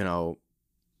is, you know,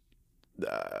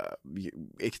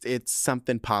 it's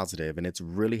something positive and it's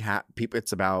really people,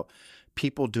 it's about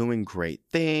people doing great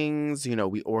things. You know,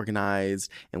 we organized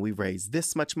and we raised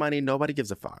this much money. Nobody gives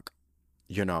a fuck,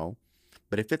 you know.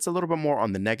 But if it's a little bit more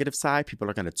on the negative side, people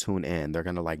are going to tune in. They're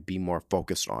going to like be more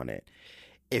focused on it.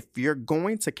 If you're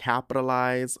going to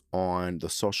capitalize on the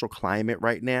social climate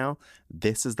right now,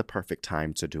 this is the perfect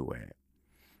time to do it.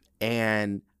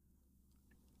 And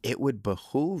it would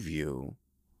behoove you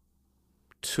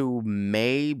to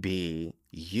maybe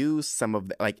use some of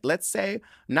the, like, let's say,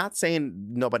 not saying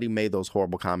nobody made those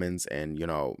horrible comments and, you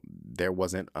know, there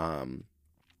wasn't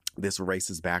this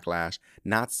racist backlash.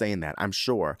 Not saying that, I'm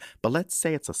sure. But let's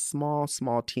say it's a small,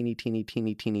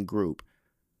 teeny group.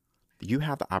 You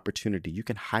have the opportunity. You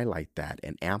can highlight that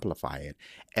and amplify it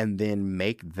and then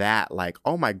make that like,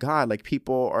 oh my God, like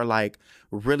people are like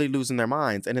really losing their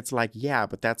minds. And it's like, yeah,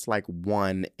 but that's like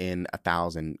 1 in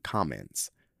 1,000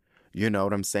 comments. You know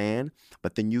what I'm saying?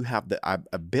 But then you have the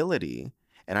ability,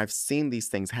 and I've seen these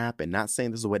things happen, not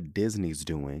saying this is what Disney's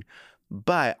doing,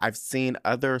 but I've seen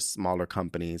other smaller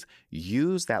companies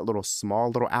use that small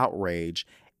little outrage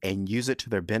and use it to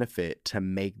their benefit to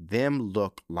make them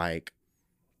look like,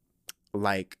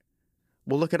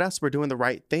 well, look at us, we're doing the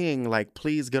right thing. Like,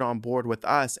 please get on board with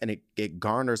us. And it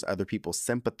garners other people's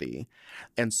sympathy.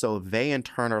 And so they in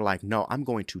turn are like, no, I'm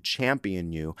going to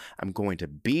champion you. I'm going to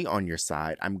be on your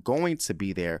side. I'm going to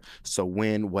be there. So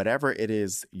when whatever it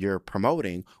is you're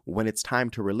promoting, when it's time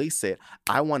to release it,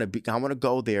 I want to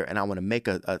go there and I want to make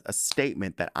a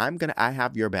statement that I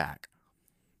have your back.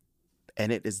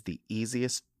 And it is the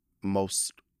easiest,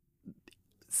 most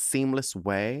seamless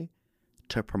way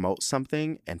to promote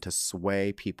something and to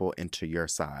sway people into your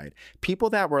side. People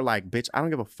that were like, bitch, I don't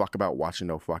give a fuck about watching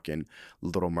no fucking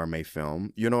Little Mermaid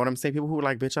film. You know what I'm saying? People who were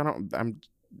like, bitch,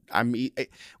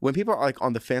 when people are like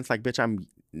on the fence, like, bitch, I'm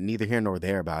neither here nor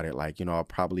there about it. Like, you know, I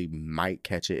probably might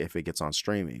catch it if it gets on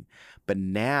streaming. But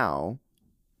now,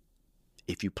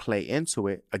 if you play into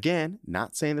it, again,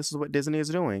 not saying this is what Disney is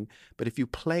doing, but if you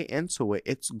play into it,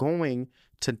 it's going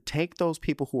to take those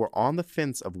people who are on the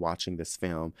fence of watching this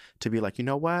film to be like, you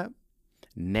know what?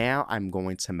 Now I'm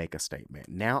going to make a statement.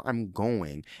 Now I'm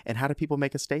going. And how do people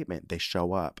make a statement? They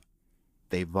show up.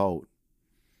 They vote.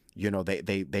 You know,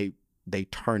 they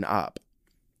turn up.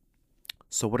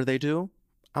 So what do?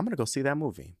 I'm going to go see that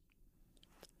movie.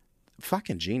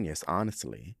 Fucking genius,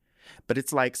 honestly. But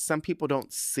it's like some people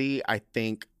don't see, I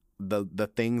think, the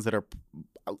things that are,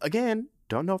 again,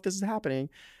 don't know if this is happening,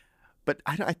 but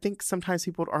I think sometimes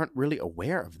people aren't really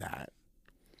aware of that.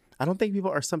 I don't think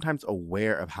people are sometimes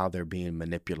aware of how they're being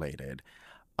manipulated.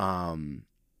 Because,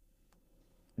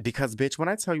 bitch, when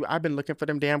I tell you I've been looking for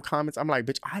them damn comments, I'm like,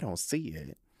 bitch, I don't see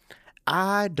it.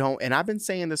 I don't, and I've been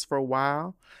saying this for a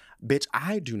while, bitch,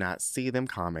 I do not see them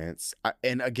comments.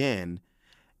 And again,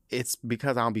 it's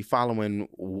because I don't be following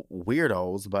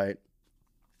weirdos, but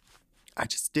I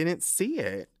just didn't see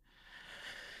it.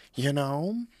 You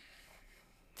know?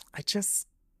 I just,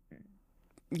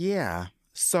 yeah.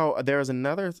 So there's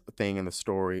another thing in the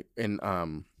story in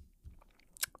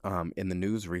the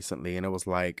news recently, and it was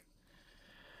like,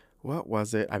 what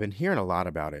was it? I've been hearing a lot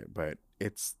about it, but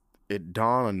it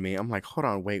dawned on me. I'm like, hold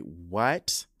on, wait,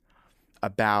 what?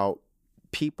 About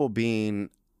people being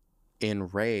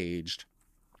enraged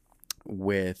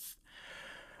with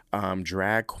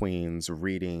drag queens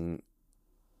reading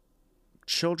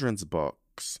children's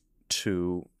books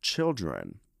to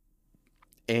children.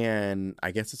 And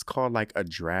I guess it's called like a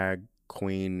drag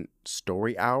queen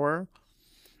story hour.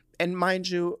 And mind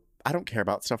you, I don't care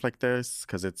about stuff like this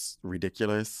because it's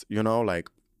ridiculous, you know, like,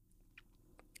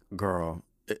 girl,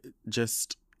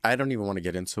 I don't even want to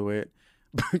get into it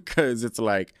because it's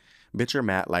like, bitch, you're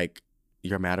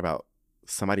mad about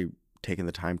somebody taking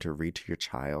the time to read to your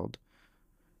child.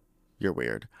 You're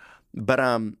weird. But,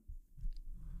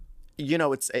 you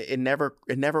know, it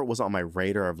never was on my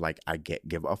radar of like,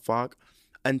 give a fuck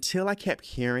until I kept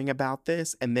hearing about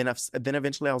this. And then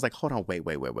eventually I was like, hold on,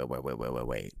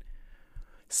 wait.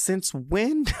 Since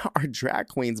when are drag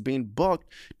queens being booked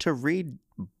to read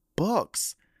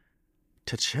books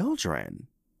to children?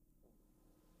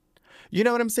 You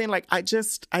know what I'm saying? Like, I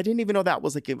didn't even know that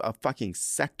was like a fucking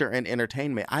sector in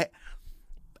entertainment.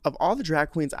 Of all the drag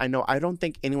queens I know, I don't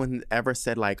think anyone ever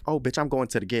said like, oh, bitch, I'm going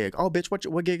to the gig. Oh, bitch,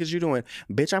 what gig is you doing?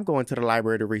 Bitch, I'm going to the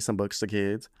library to read some books to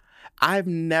kids. I've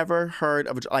never heard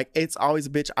of it's always,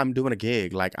 bitch, I'm doing a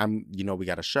gig. Like, we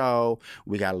got a show,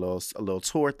 we got a little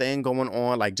tour thing going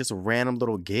on, like just random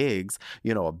little gigs,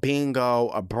 a bingo,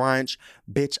 a brunch.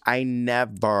 Bitch, I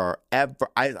never, ever,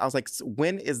 I was like,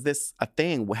 when is this a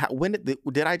thing? When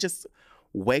did I just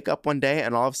wake up one day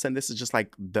and all of a sudden this is just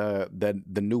like the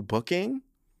new booking?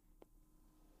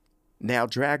 Now,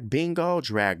 drag bingo,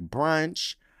 drag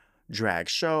brunch, drag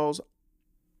shows,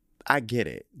 I get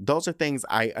it. Those are things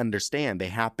I understand. They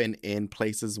happen in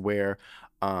places where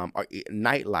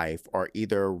nightlife or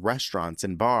either restaurants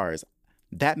and bars.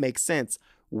 That makes sense.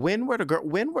 When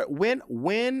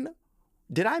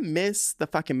did I miss the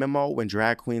fucking memo when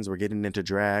drag queens were getting into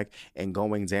drag and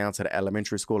going down to the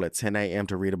elementary school at 10 a.m.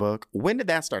 to read a book? When did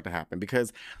that start to happen?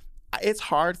 Because it's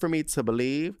hard for me to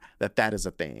believe that is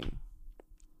a thing.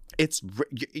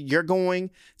 You're going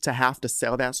to have to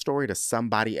sell that story to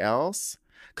somebody else.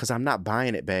 Because I'm not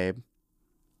buying it, babe.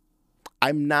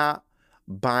 I'm not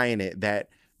buying it that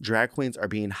drag queens are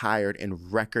being hired in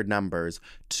record numbers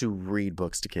to read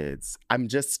books to kids. I'm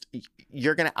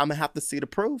gonna have to see the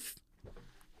proof.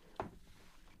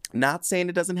 Not saying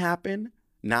it doesn't happen.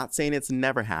 Not saying it's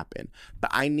never happened.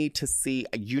 But you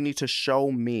need to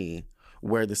show me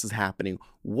where this is happening.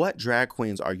 What drag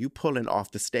queens are you pulling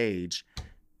off the stage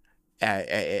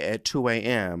at 2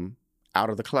 a.m., out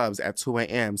of the clubs at 2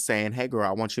 a.m. saying, hey, girl,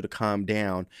 I want you to come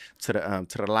down to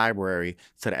the library,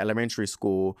 to the elementary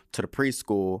school, to the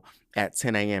preschool at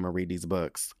 10 a.m. and read these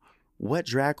books? What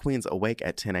drag queens awake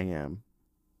at 10 a.m.?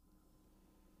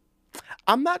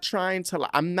 I'm not trying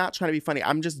to be funny.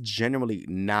 I'm just genuinely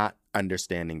not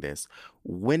understanding this.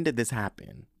 When did this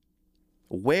happen?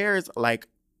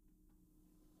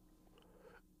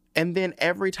 And then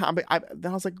every time,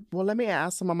 then I was like, well, let me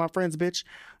ask some of my friends, bitch,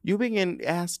 you being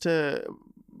asked to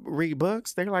read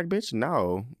books? They're like, bitch,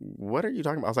 no. What are you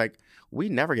talking about? I was like, we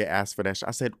never get asked for that shit.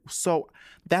 I said, so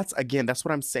that's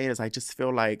what I'm saying is I just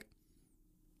feel like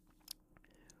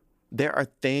there are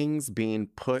things being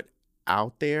put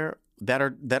out there that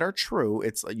are true.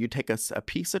 It's you take a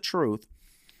piece of truth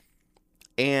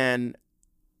and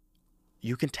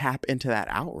you can tap into that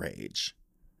outrage.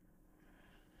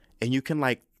 And you can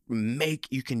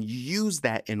you can use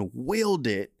that and wield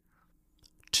it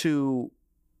to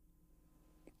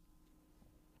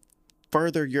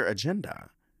further your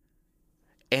agenda.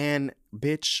 And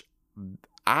bitch,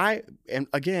 and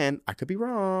again, I could be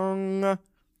wrong,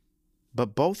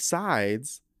 but both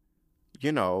sides,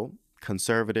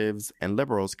 conservatives and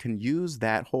liberals can use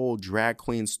that whole drag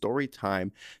queen story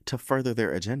time to further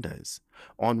their agendas.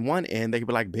 On one end, they could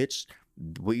be like, bitch,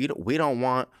 we don't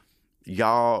want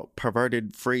y'all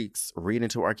perverted freaks reading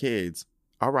to our kids.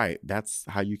 All right, that's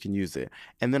how you can use it.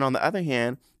 And then on the other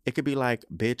hand, it could be like,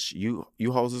 bitch, you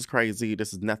hoes is crazy.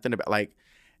 This is nothing about,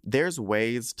 there's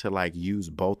ways to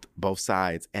use both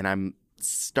sides. And I'm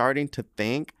starting to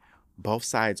think both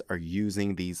sides are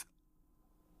using these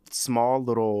small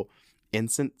little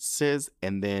instances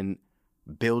and then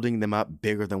building them up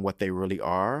bigger than what they really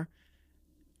are.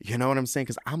 You know what I'm saying?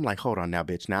 Because I'm like, hold on now,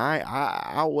 bitch. Now,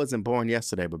 I wasn't born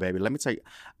yesterday, but baby, let me tell you,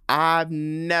 I've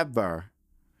never,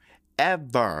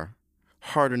 ever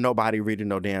heard of nobody reading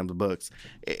no damn books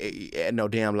at no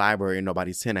damn library in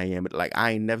nobody's 10 a.m. Like,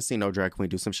 I ain't never seen no drag queen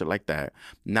do some shit like that.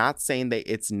 Not saying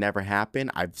that it's never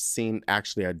happened. I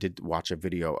did watch a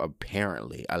video,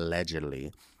 apparently,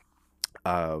 allegedly,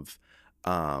 of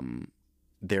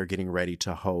they're getting ready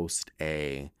to host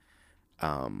a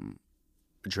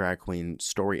drag queen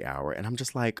story hour. And I'm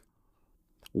just like,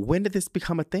 when did this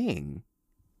become a thing?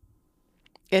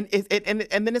 And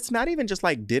and then it's not even just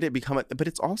like, did it become but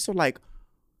it's also like,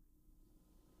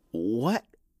 what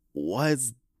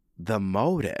was the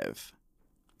motive?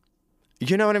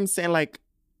 You know what I'm saying? Like,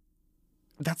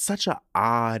 that's such an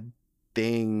odd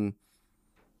thing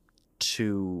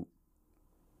to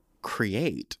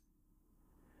create.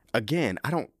 Again,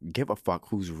 I don't give a fuck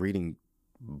who's reading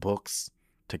books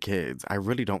to kids. I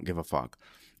really don't give a fuck.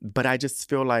 But I just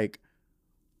feel like,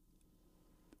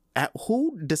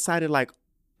 who decided, like,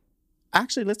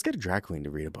 actually, let's get a drag queen to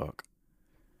read a book?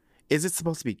 Is it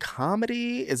supposed to be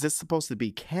comedy? Is this supposed to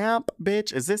be camp,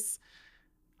 bitch? Is this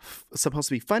supposed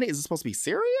to be funny? Is it supposed to be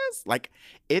serious? Like,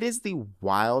 it is the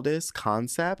wildest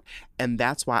concept. And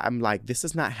that's why I'm like, this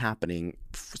is not happening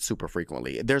super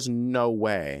frequently. There's no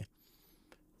way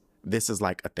this is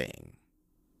like a thing.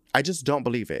 I just don't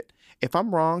believe it. If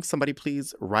I'm wrong, somebody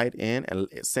please write in and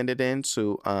send it in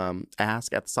to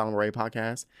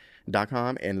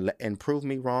ask@thesolomonraypodcast.com and prove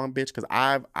me wrong, bitch, because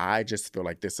I just feel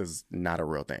like this is not a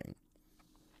real thing.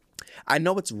 I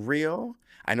know it's real.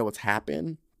 I know it's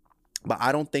happened, but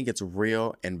I don't think it's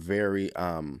real and very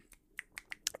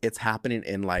it's happening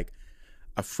in like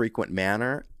a frequent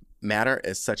manner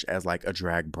as such as like a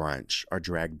drag brunch or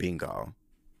drag bingo.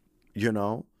 You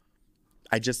know?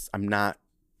 I'm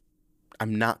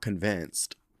not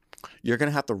convinced. You're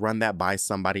gonna have to run that by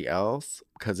somebody else,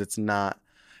 because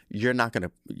you're not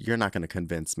gonna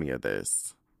convince me of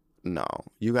this. No,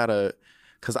 you gotta,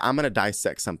 because I'm gonna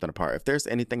dissect something apart. If there's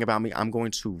anything about me, I'm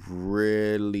going to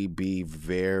really be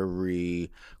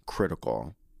very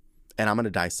critical, and I'm gonna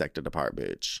dissect it apart,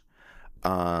 bitch.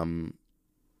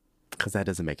 Because that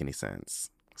doesn't make any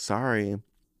sense. Sorry.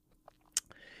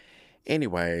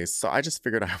 Anyways, so I just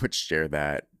figured I would share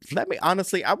that.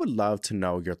 I would love to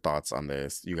know your thoughts on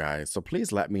this, you guys. So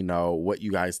please let me know what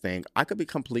you guys think. I could be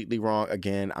completely wrong.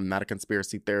 Again, I'm not a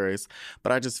conspiracy theorist,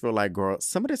 but I just feel like, girl,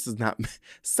 some things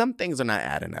are not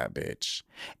adding up, bitch.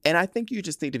 And I think you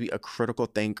just need to be a critical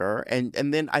thinker.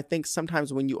 And then I think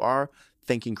sometimes when you are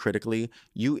thinking critically,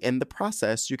 in the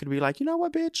process, you can be like, you know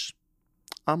what, bitch?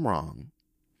 I'm wrong.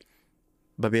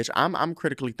 But bitch, I'm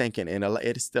critically thinking, and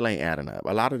it still ain't adding up.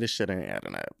 A lot of this shit ain't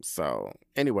adding up. So,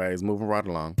 anyways, moving right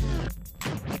along.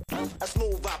 A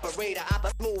smooth operator,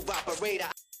 a smooth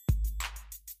operator.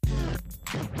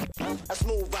 A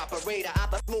smooth operator,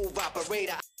 a smooth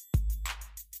operator.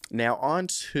 Now on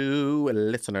to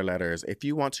listener letters. If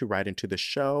you want to write into the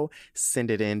show, send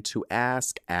it in to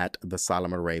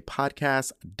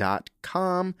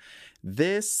ask@thesolomonraypodcast.com.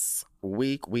 This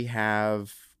week we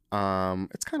have,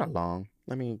 it's kind of long.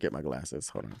 Let me get my glasses.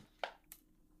 Hold on.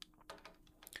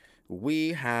 We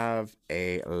have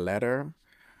a letter,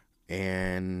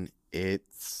 and it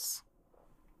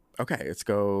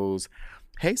goes,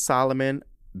 "Hey, Solomon,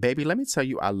 baby, let me tell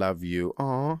you I love you.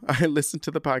 Aw, I listened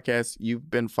to the podcast.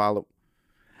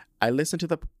 I listened to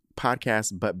the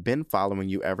podcast, but been following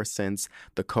you ever since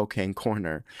the Cocaine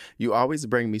Corner. You always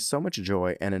bring me so much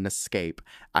joy and an escape.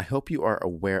 I hope you are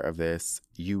aware of this.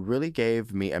 You really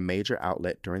gave me a major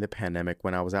outlet during the pandemic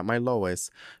when I was at my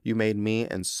lowest. You made me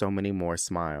and so many more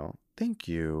smile. Thank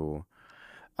you.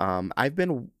 I've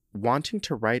been wanting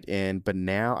to write in, but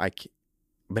now I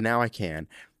can.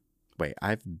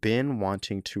 I've been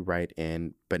wanting to write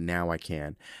in, but now I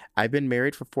can. I've been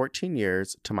married for 14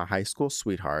 years to my high school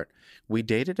sweetheart. We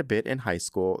dated a bit in high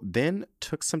school, then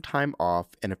took some time off,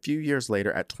 and a few years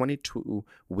later, at 22,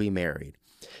 we married.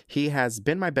 He has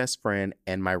been my best friend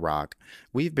and my rock.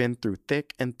 We've been through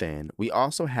thick and thin. We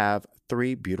also have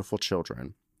 3 beautiful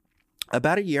children.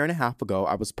 About a year and a half ago,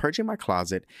 I was purging my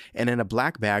closet, and in a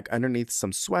black bag underneath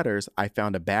some sweaters, I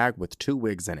found a bag with 2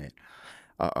 wigs in it.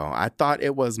 I thought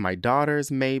it was my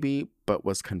daughter's maybe, but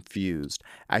was confused.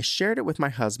 I shared it with my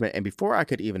husband, and before I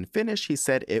could even finish, he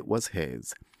said it was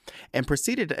his, and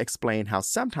proceeded to explain how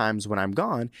sometimes when I'm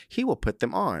gone, he will put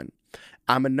them on.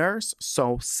 I'm a nurse,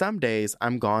 so some days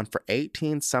I'm gone for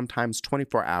 18, sometimes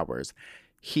 24 hours.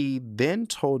 He then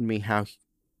told me how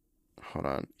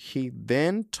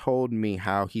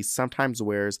he sometimes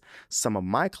wears some of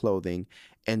my clothing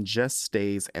and just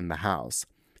stays in the house.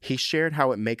 He shared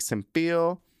how it makes him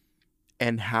feel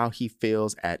and how he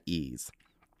feels at ease.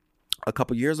 A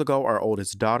couple years ago, our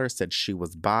oldest daughter said she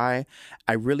was bi.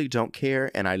 I really don't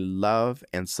care, and I love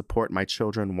and support my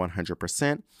children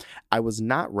 100%. I was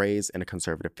not raised in a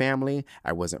conservative family.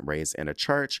 I wasn't raised in a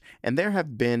church, and there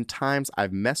have been times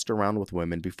I've messed around with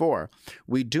women before.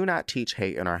 We do not teach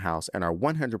hate in our house and are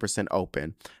 100%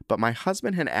 open, but my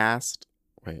husband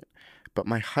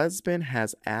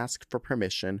has asked for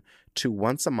permission to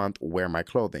once a month wear my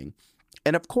clothing.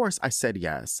 And of course, I said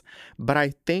yes, but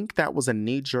I think that was a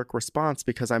knee-jerk response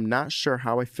because I'm not sure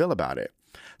how I feel about it.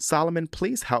 Solomon,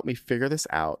 please help me figure this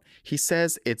out. He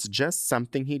says it's just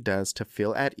something he does to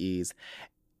feel at ease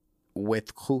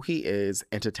with who he is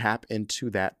and to tap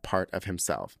into that part of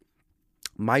himself.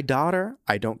 My daughter,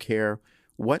 I don't care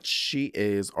what she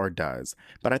is or does,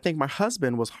 but I think my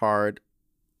husband was hard.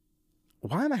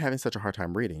 Why am I having such a hard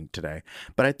time reading today?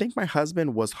 But I think my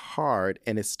husband was hard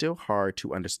and is still hard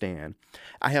to understand.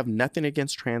 I have nothing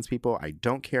against trans people. I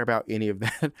don't care about any of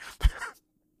that.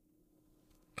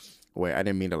 Wait, I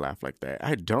didn't mean to laugh like that.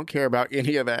 I don't care about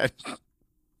any of that.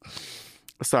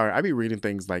 Sorry, I be reading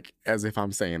things like as if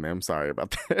I'm saying them. Sorry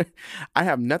about that. I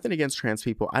have nothing against trans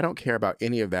people. I don't care about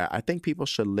any of that. I think people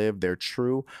should live their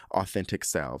true, authentic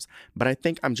selves. But I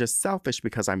think I'm just selfish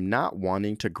because I'm not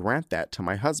wanting to grant that to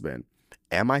my husband.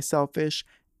 Am I selfish?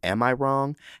 Am I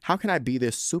wrong? How can I be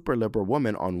this super liberal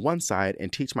woman on one side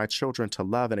and teach my children to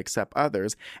love and accept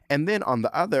others, and then on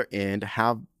the other end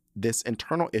have this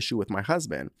internal issue with my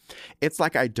husband? It's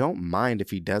like I don't mind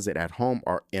if he does it at home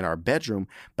or in our bedroom,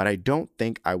 but I don't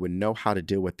think I would know how to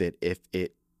deal with it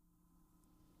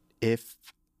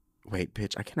wait,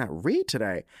 bitch, I cannot read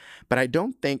today. But I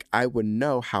don't think I would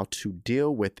know how to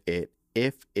deal with it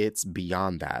if it's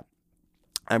beyond that.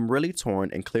 I'm really torn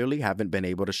and clearly haven't been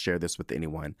able to share this with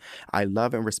anyone. I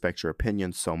love and respect your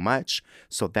opinion so much,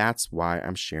 so that's why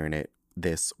I'm sharing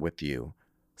this with you.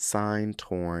 Signed,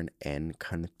 torn, and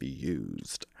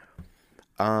confused.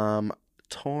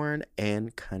 Torn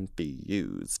and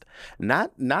confused.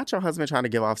 Not your husband trying to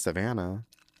give off Savannah.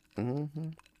 Mm-hmm.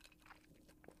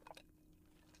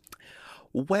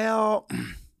 Well,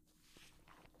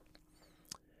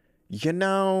 you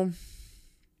know,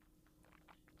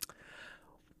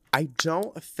 I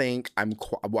don't think I'm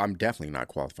definitely not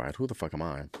qualified. Who the fuck am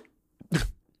I?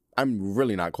 I'm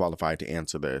really not qualified to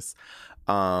answer this.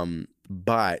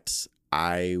 But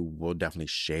I will definitely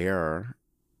share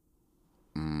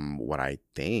what I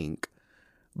think.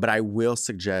 But I will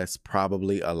suggest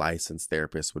probably a licensed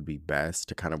therapist would be best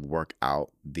to kind of work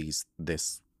out this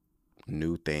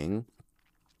new thing.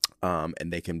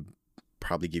 And they can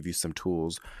probably give you some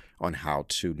tools on how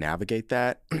to navigate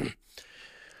that.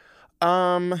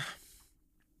 Well,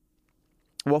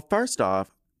 first off,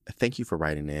 thank you for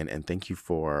writing in and thank you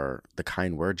for the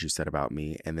kind words you said about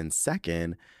me. And then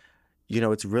second,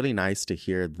 it's really nice to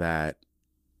hear that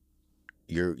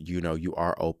you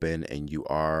are open and you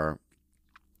are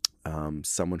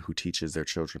someone who teaches their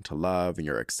children to love and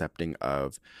you're accepting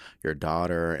of your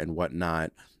daughter and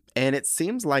whatnot. And it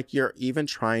seems like you're even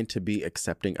trying to be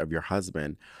accepting of your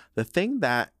husband. The thing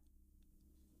that,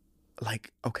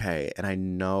 okay, and I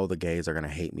know the gays are going to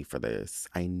hate me for this.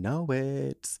 I know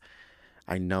it.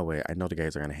 I know the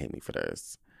gays are going to hate me for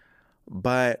this.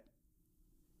 But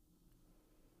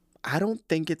I don't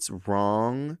think it's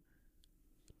wrong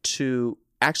to...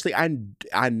 Actually,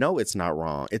 I know it's not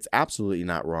wrong. It's absolutely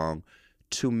not wrong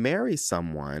to marry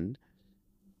someone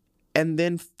and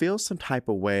then feel some type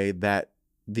of way that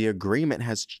the agreement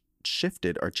has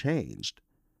shifted or changed.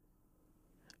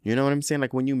 You know what I'm saying?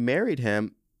 Like when you married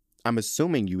him, I'm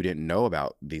assuming you didn't know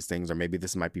about these things, or maybe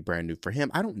this might be brand new for him.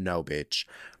 I don't know, bitch.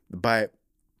 But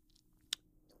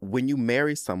when you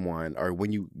marry someone or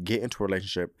when you get into a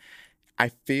relationship, I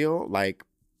feel like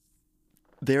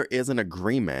there is an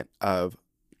agreement of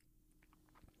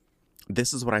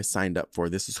this is what I signed up for.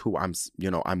 This is who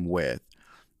I'm with.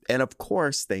 And of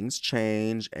course, things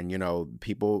change. And,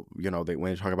 people, when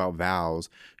they talk about vows,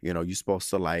 you're supposed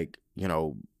to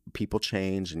people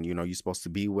change and, you're supposed to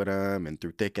be with them and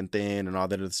through thick and thin and all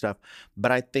that other stuff.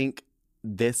 But I think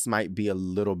this might be a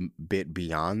little bit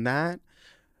beyond that.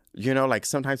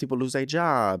 Sometimes people lose their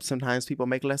jobs. Sometimes people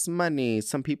make less money.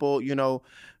 Some people,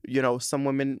 some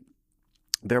women,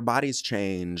 their bodies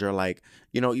change, or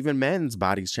even men's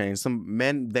bodies change. Some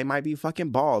men, they might be fucking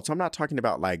bald. So I'm not talking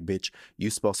about bitch, you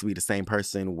supposed to be the same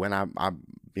person when I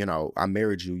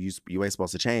married you. You ain't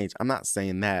supposed to change. I'm not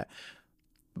saying that,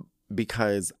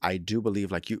 because I do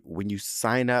believe when you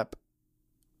sign up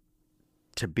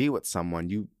to be with someone,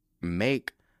 you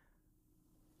make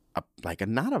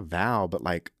not a vow, but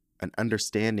an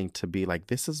understanding to be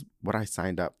this is what I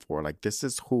signed up for. This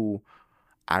is who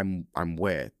I'm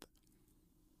with.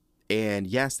 And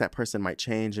yes, that person might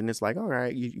change, and it's like, all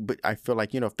right, but I feel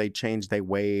like, if they change their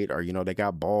weight, or, they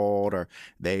got bald, or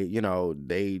they,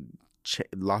 they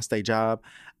lost their job,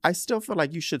 I still feel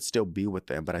like you should still be with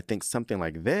them. But I think something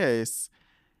like this,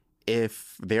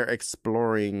 if they're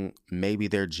exploring maybe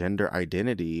their gender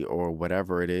identity or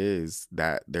whatever it is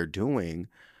that they're doing,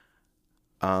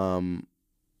 I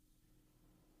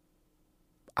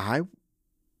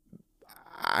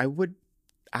I would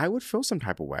feel some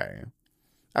type of way.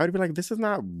 I would be like, this is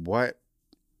not what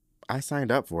I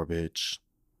signed up for, bitch.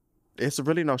 It's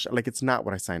really like, it's not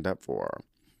what I signed up for,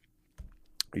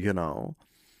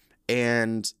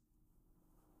 And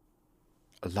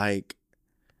like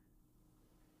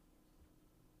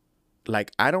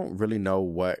I don't really know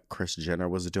what Kris Jenner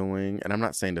was doing, and I'm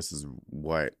not saying this is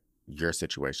what your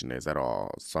situation is at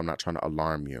all, so I'm not trying to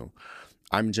alarm you.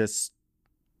 I'm just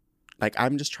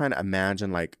trying to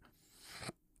imagine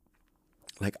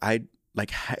if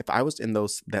I was in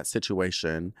that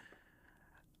situation,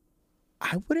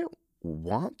 I wouldn't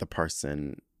want the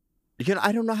person.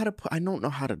 I don't know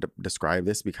how to describe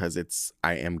this, because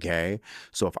I am gay.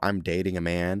 So if I'm dating a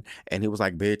man and he was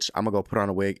like, bitch, I'm gonna go put on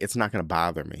a wig, it's not gonna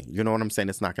bother me. You know what I'm saying?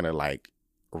 It's not gonna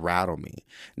rattle me.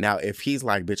 Now, if he's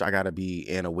like, bitch, I gotta be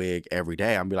in a wig every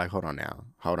day, I'm be like, hold on now.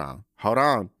 Hold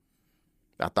on.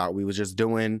 I thought we was just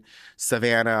doing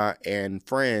Savannah and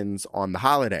Friends on the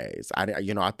holidays. I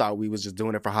thought we was just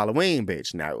doing it for Halloween,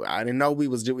 bitch. Now, I didn't know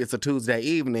it's a Tuesday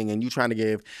evening and you trying to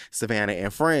give Savannah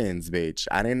and Friends, bitch.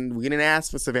 We didn't ask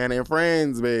for Savannah and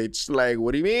Friends, bitch. Like,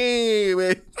 what do you mean,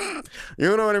 bitch?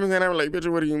 You know what I'm saying? I'm like, bitch,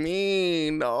 what do you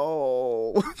mean?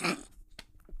 No.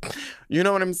 You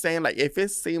know what I'm saying? Like, if it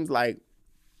seems like,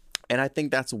 and I think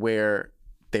that's where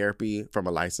therapy from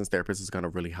a licensed therapist is going to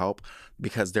really help,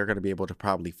 because they're going to be able to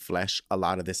probably flesh a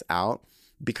lot of this out.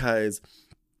 Because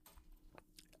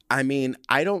I mean,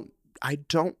 I will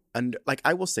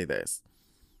say this.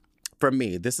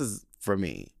 This is for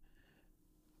me.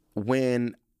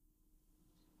 When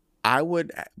I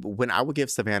would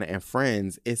give Savannah and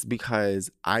Friends, it's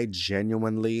because I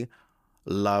genuinely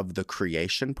love the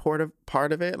creation part of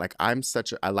it. Like, I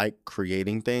like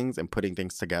creating things and putting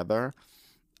things together.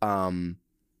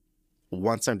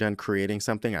 Once I'm done creating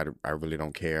something, I really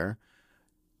don't care.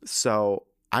 So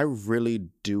I really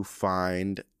do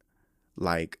find,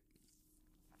 like,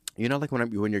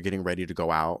 when you're getting ready to go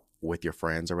out with your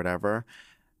friends or whatever,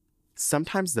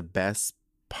 sometimes the best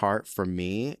part for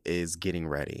me is getting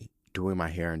ready, doing my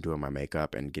hair and doing my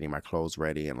makeup and getting my clothes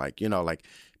ready, and like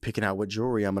picking out what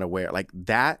jewelry I'm gonna wear. Like,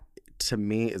 that to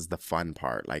me is the fun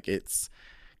part. Like, it's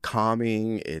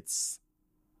calming, it's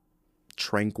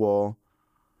tranquil.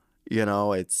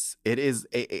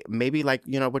 It maybe, like,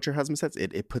 what your husband says,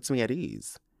 it puts me at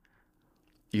ease.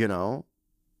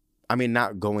 I mean,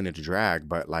 not going into drag,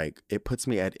 but like, it puts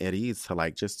me at ease to,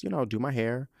 like, just, do my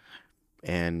hair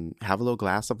and have a little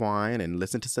glass of wine and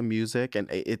listen to some music. And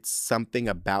it's something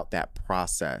about that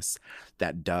process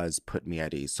that does put me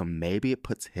at ease. So maybe it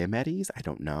puts him at ease. I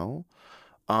don't know.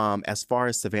 As far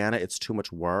as Savannah, it's too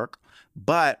much work,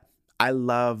 but I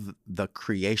love the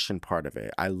creation part of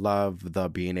it. I love the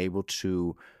being able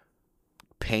to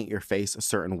paint your face a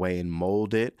certain way and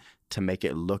mold it to make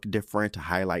it look different, to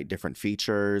highlight different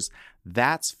features.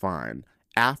 That's fun.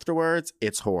 Afterwards,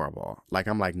 it's horrible. Like,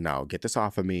 I'm like, no, get this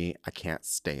off of me. I can't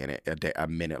stay in it a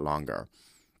minute longer.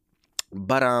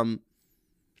 But and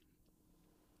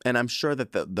I'm sure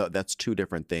that that's two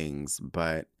different things.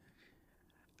 But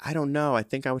I don't know. I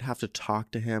think I would have to talk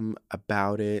to him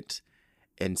about it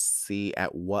and see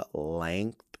at what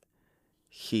length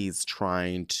he's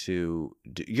trying to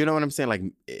do. You know what I'm saying? Like,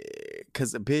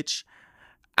 because, bitch,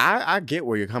 I get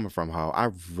where you're coming from, ho. I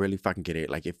really fucking get it.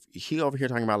 Like, if he over here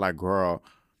talking about, like, girl,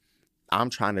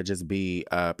 I'm trying to just be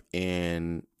up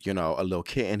in, a little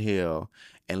kitten heel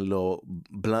and a little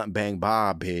blunt bang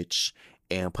bob, bitch,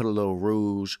 and put a little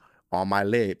rouge on my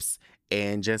lips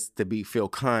and just to feel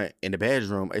cunt in the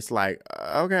bedroom. It's like,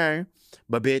 okay.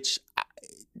 But, bitch,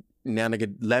 now,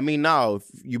 nigga, let me know if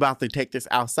you about to take this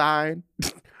outside.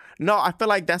 No, I feel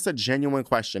like that's a genuine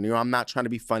question. I'm not trying to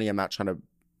be funny. I'm not trying to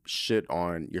shit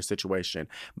on your situation.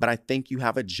 But I think you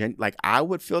have like, I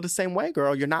would feel the same way,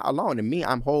 girl. You're not alone. And me,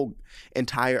 I'm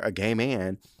a gay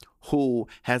man who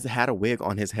has had a wig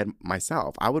on his head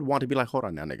myself. I would want to be like, hold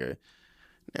on now, nigga.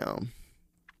 Now,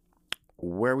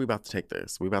 where are we about to take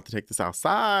this? We about to take this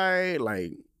outside?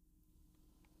 Like,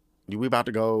 we about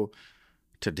to go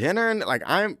to dinner? Like,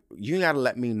 you gotta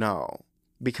let me know,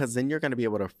 because then you're gonna be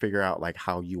able to figure out, like,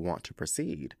 how you want to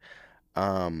proceed,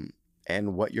 and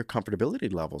what your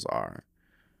comfortability levels are.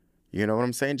 You know what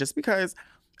I'm saying? Just because,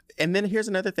 and then here's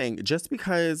another thing, just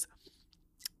because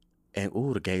And,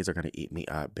 ooh, the gays are going to eat me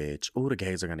up, bitch. Ooh, the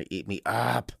gays are going to eat me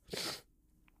up.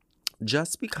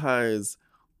 Just because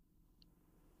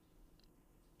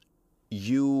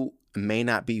you may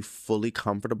not be fully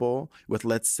comfortable with,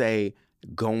 let's say,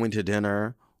 going to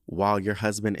dinner while your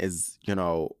husband is,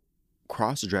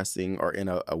 cross-dressing or in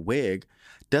a wig,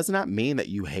 does not mean that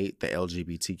you hate the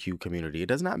LGBTQ community. It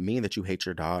does not mean that you hate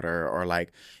your daughter or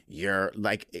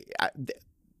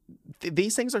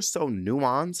these things are so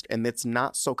nuanced and it's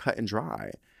not so cut and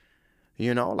dry.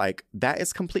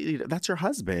 That's your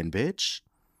husband, bitch.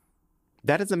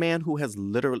 That is a man who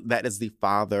that is the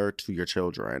father to your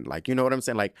children. Like, you know what I'm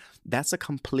saying? Like, that's a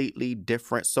completely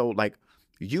different, so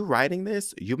you writing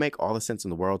this, you make all the sense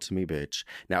in the world to me, bitch.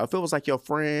 Now, if it was like your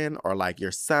friend or like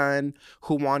your son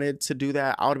who wanted to do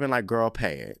that, I would have been like, girl,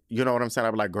 pay it. You know what I'm saying?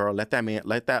 I'd be like, girl, let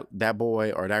that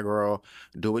boy or that girl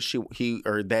do what he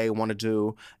or they want to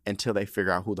do until they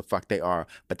figure out who the fuck they are.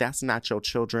 But that's not your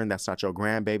children. That's not your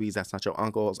grandbabies. That's not your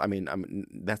uncles. I mean,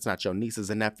 that's not your nieces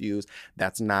and nephews.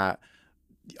 That's not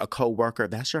a co-worker.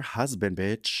 That's your husband,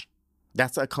 bitch.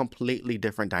 That's a completely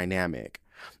different dynamic.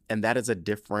 And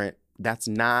that's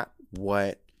not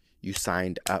what you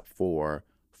signed up for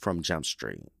from Jump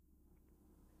Street.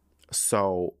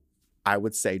 So I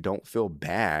would say don't feel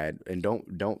bad and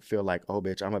don't feel like, oh,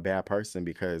 bitch, I'm a bad person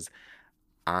because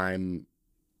I'm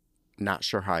not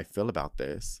sure how I feel about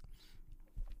this.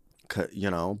 But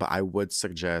I would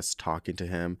suggest talking to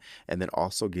him and then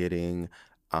also getting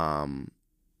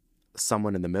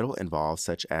someone in the middle involved,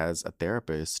 such as a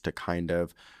therapist, to kind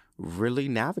of really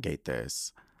navigate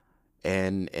this.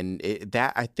 And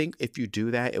that, I think if you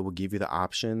do that, it will give you the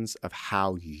options of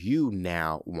how you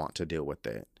now want to deal with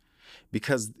it.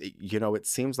 Because, it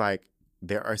seems like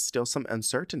there are still some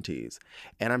uncertainties.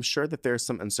 And I'm sure that there's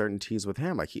some uncertainties with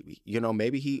him. Like,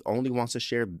 maybe he only wants to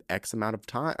share X amount of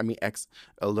time. I mean,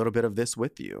 a little bit of this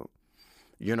with you.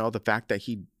 The fact that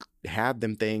he had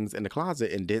them things in the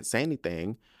closet and didn't say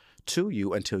anything to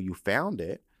you until you found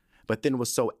it, but then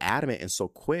was so adamant and so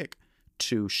quick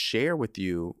to share with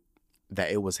you that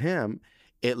it was him,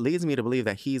 it leads me to believe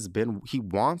that he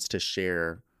wants to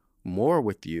share more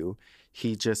with you.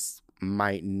 He just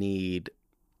might need,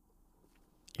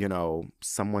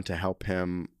 someone to help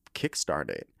him kickstart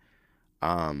it.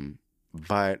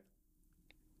 But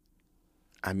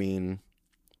I mean,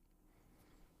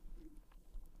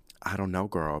 I don't know,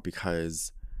 girl,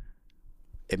 because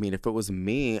I mean, if it was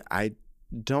me, I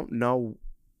don't know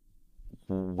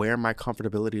where my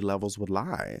comfortability levels would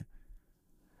lie.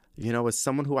 As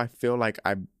someone who I feel like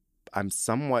I'm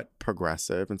somewhat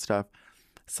progressive and stuff,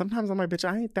 sometimes I'm like, bitch,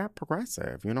 I ain't that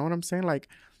progressive. You know what I'm saying? Like,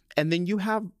 and then you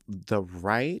have the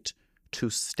right to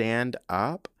stand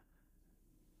up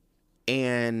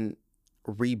and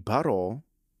rebuttal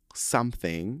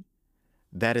something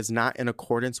that is not in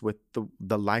accordance with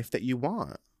the life that you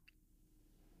want.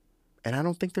 And I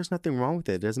don't think there's nothing wrong with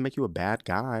it. It doesn't make you a bad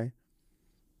guy.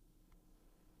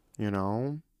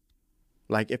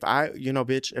 Like, if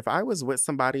if I was with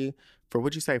somebody for,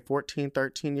 what'd you say, 14,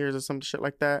 13 years or some shit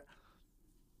like that,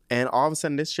 and all of a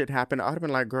sudden this shit happened, I'd have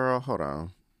been like, girl, hold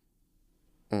on.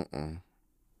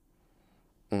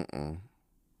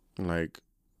 Like,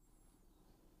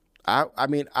 I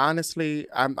mean, honestly,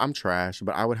 I'm trash,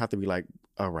 but I would have to be like,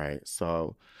 all right,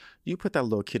 so you put that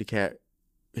little kitty cat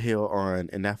heel on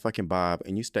and that fucking bob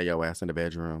and you stay your ass in the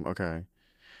bedroom, okay?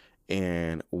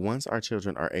 And once our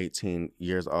children are 18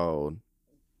 years old,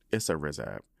 it's a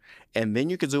rizap. And then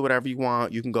you can do whatever you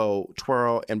want. You can go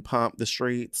twirl and pump the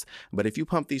streets. But if you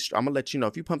pump I'm going to let you know,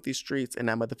 if you pump these streets in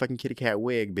that motherfucking kitty cat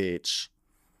wig, bitch,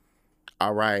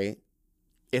 all right,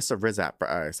 it's a rizap for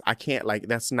us. I can't, like,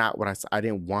 that's not what I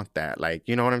didn't want that. Like,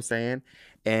 you know what I'm saying?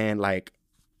 And, like,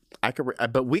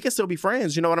 but we can still be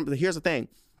friends. You know what here's the thing.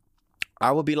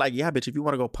 I would be like, yeah, bitch, if you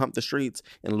want to go pump the streets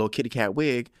in a little kitty cat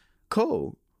wig,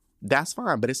 cool. That's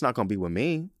fine. But it's not going to be with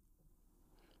me.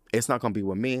 It's not going to be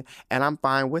with me. And I'm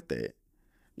fine with it.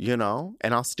 And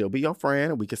I'll still be your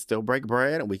friend. And we can still break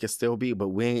bread. And we can still be, but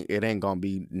it ain't going to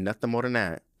be nothing more than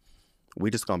that. We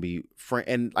just going to be friend.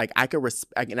 And like, I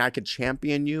could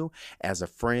champion you as a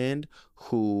friend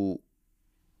who,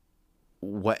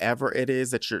 whatever it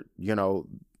is that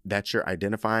you're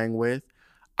identifying with,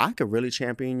 I could really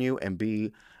champion you and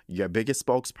be your biggest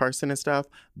spokesperson and stuff.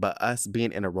 But us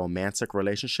being in a romantic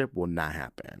relationship will not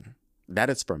happen. That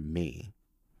is for me.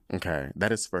 Okay,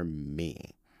 that is for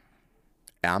me.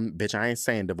 Bitch, I ain't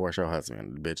saying divorce your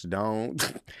husband. Bitch, don't.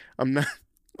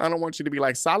 I don't want you to be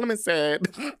like Solomon said.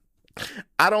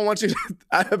 I don't want you to,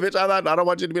 bitch, I don't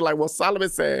want you to be like, well, Solomon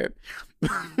said.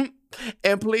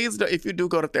 And please, if you do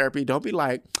go to therapy, don't be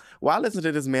like, well, I listened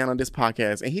to this man on this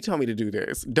podcast and he told me to do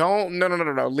this. Don't, no.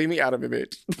 Leave me out of it,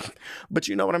 bitch. But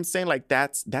you know what I'm saying? Like,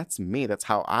 that's me. That's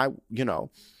how I,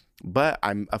 but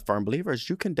I'm a firm believer is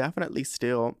you can definitely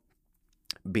still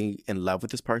be in love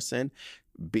with this person.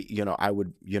 I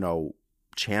would,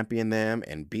 champion them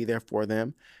and be there for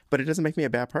them, but it doesn't make me a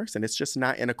bad person. It's just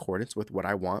not in accordance with what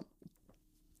I want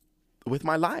with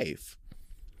my life.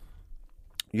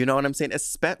 You know what I'm saying?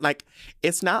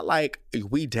 It's not like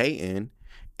we dating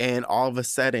and all of a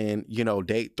sudden,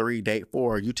 date 3, date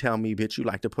 4, you tell me, bitch, you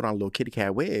like to put on a little kitty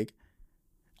cat wig.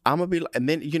 I'm gonna be, and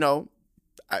then,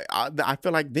 I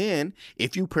feel like then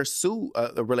if you pursue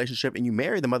a relationship and you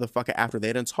marry the motherfucker after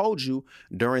they done told you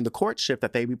during the courtship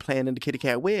that they be playing in the kitty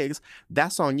cat wigs,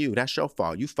 that's on you. That's your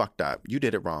fault. You fucked up. You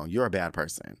did it wrong. You're a bad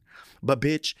person. But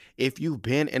bitch, if you've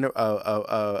been in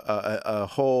a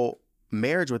whole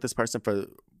marriage with this person for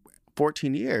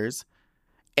 14 years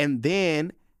and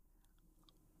then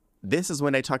this is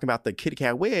when they talking about the kitty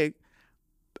cat wig,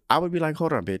 I would be like,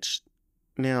 hold on, bitch.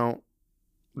 Now,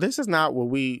 this is not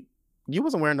what you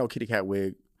wasn't wearing no kitty cat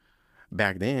wig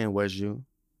back then, was you?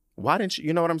 Why didn't you?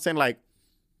 You know what I'm saying? Like,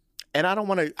 and I don't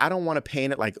want to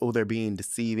paint it like, oh, they're being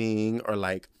deceiving or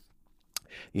like,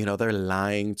 they're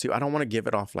lying to. I don't want to give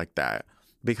it off like that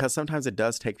because sometimes it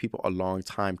does take people a long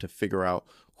time to figure out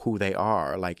who they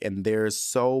are. Like, and there's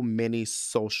so many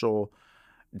social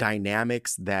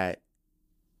dynamics that,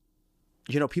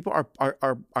 people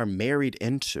are married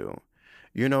into.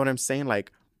 You know what I'm saying?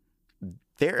 Like,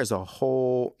 there is a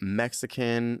whole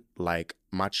Mexican, like,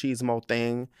 machismo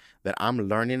thing that I'm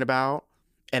learning about,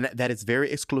 and that is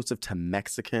very exclusive to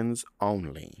Mexicans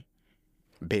only.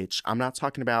 Bitch, I'm not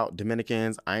talking about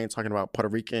Dominicans. I ain't talking about Puerto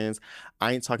Ricans.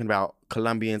 I ain't talking about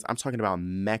Colombians. I'm talking about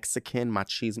Mexican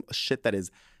machismo, shit that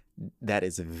is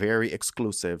very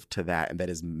exclusive to that and that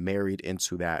is married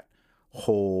into that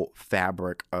whole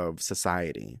fabric of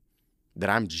society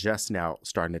that I'm just now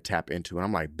starting to tap into. And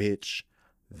I'm like, bitch,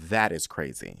 that is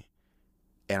crazy.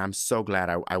 And I'm so glad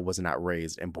I was not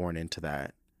raised and born into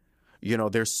that.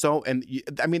 There's so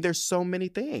many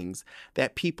things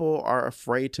that people are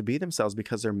afraid to be themselves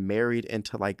because they're married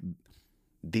into like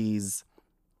these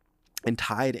and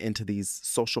tied into these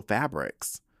social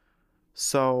fabrics.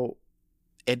 So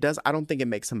I don't think it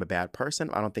makes him a bad person.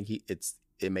 I don't think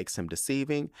it makes him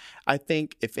deceiving. I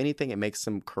think if anything, it makes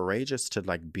him courageous to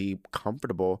like be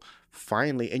comfortable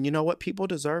finally. And you know what? People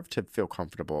deserve to feel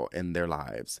comfortable in their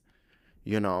lives,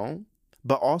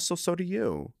 but also so do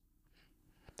you.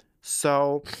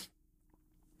 So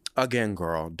again,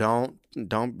 girl, don't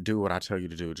do what I tell you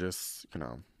to do. Just,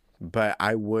 but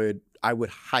I would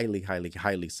highly, highly,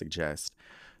 highly suggest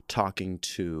talking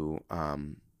to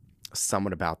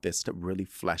someone about this to really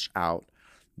flesh out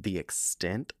the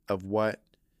extent of what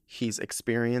he's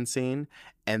experiencing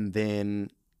and then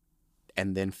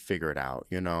figure it out,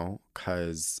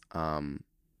 because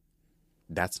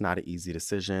that's not an easy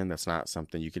decision. That's not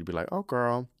something you could be like, oh,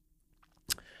 girl,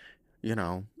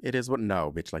 it is what,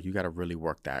 no, bitch, like you got to really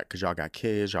work that because y'all got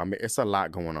kids, it's a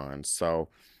lot going on. So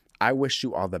I wish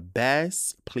you all the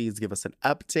best. Please give us an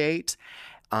update.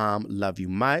 Love you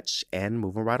much and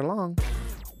moving right along.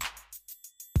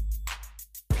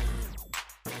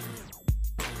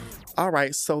 All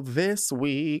right, so this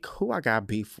week, who I got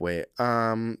beef with?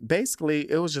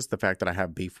 Basically, it was just the fact that I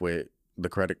have beef with the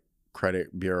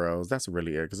credit bureaus. That's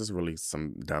really it, because it's really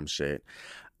some dumb shit.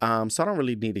 So I don't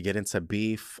really need to get into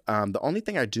beef. The only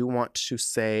thing I do want to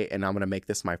say, and I'm going to make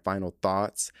this my final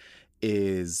thoughts,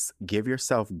 is give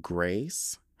yourself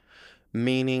grace.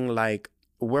 Meaning, like,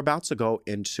 we're about to go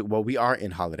into, well, we are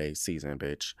in holiday season,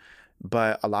 bitch.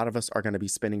 But a lot of us are going to be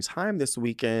spending time this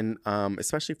weekend,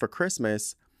 especially for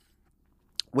Christmas,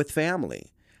 with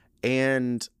family.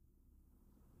 And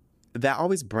that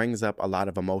always brings up a lot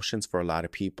of emotions for a lot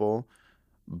of people.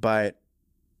 But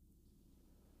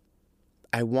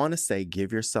I want to say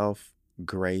give yourself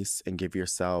grace and give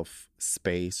yourself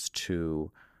space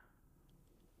to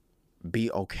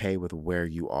be okay with where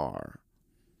you are.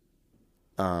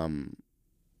 I'm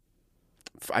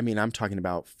talking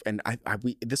about, and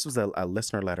this was a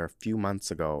listener letter a few months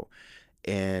ago.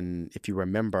 And if you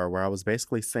remember, where I was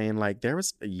basically saying, like, there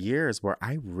was years where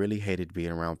I really hated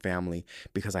being around family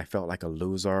because I felt like a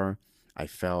loser. I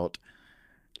felt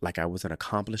like I wasn't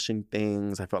accomplishing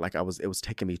things. I felt like it was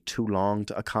taking me too long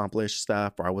to accomplish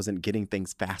stuff, or I wasn't getting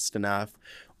things fast enough,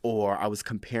 or I was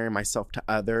comparing myself to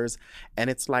others. And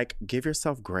it's like, give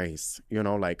yourself grace,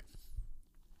 like,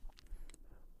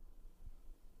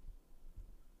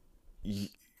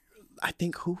 I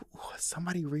think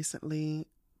somebody recently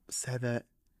said that,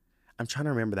 I'm trying to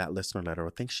remember that listener letter. I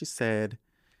think she said,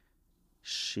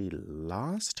 she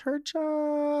lost her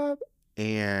job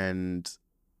and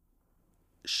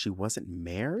she wasn't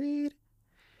married.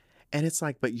 And it's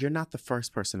like, but you're not the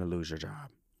first person to lose your job.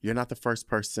 You're not the first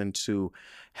person to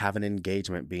have an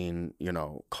engagement being,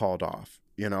 called off.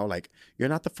 Like, you're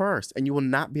not the first, and you will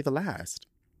not be the last.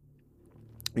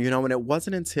 And it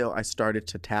wasn't until I started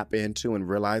to tap into and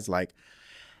realize, like,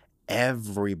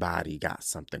 everybody got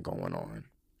something going on.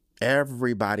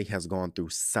 Everybody has gone through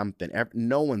something.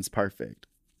 No one's perfect.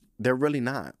 They're really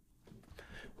not.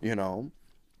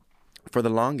 For the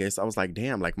longest, I was like,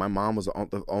 damn, like my mom was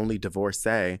the only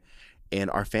divorcee in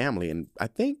our family. And I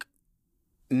think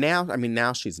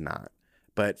now she's not.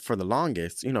 But for the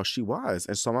longest, she was.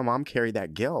 And so my mom carried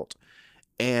that guilt.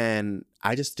 And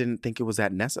I just didn't think it was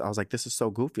that necessary. I was like, this is so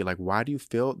goofy. Like, why do you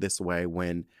feel this way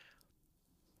when,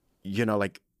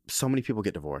 like so many people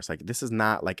get divorced? Like, this is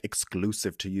not like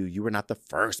exclusive to you. You were not the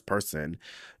first person,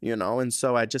 And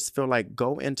so I just feel like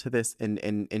go into this and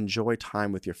enjoy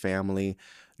time with your family.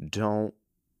 Don't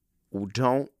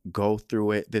go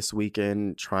through it this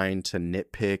weekend trying to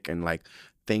nitpick and like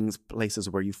places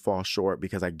where you fall short,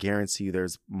 because I guarantee you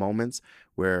there's moments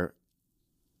where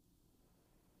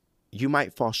you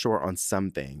might fall short on some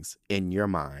things in your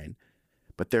mind,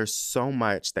 but there's so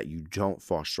much that you don't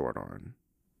fall short on.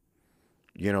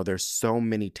 There's so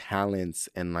many talents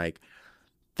and like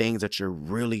things that you're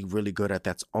really, really good at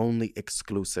that's only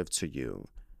exclusive to you.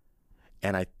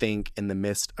 And I think in the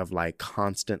midst of like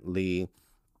constantly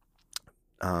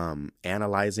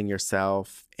analyzing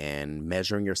yourself and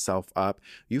measuring yourself up,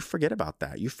 you forget about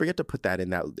that. You forget to put that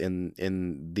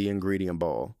in the ingredient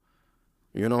bowl.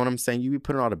 You know what I'm saying? You be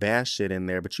putting all the bad shit in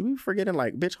there, but you be forgetting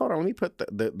like, bitch, hold on, let me put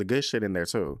the good shit in there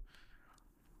too.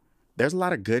 There's a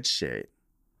lot of good shit.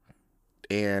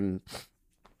 And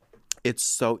it's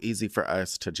so easy for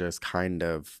us to just kind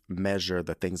of measure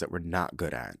the things that we're not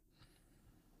good at.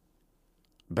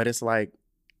 But it's like,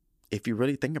 if you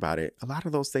really think about it, a lot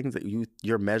of those things that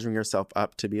you're measuring yourself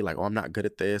up to be like, oh, I'm not good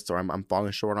at this, or I'm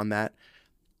falling short on that.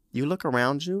 You look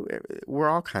around you, we're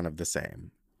all kind of the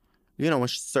same.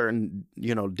 With certain,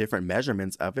 different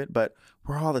measurements of it, but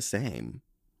we're all the same.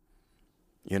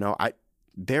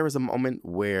 There was a moment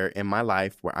where in my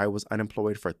life where I was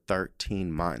unemployed for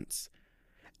 13 months.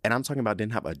 And I'm talking about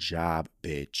didn't have a job,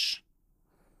 bitch.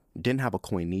 Didn't have a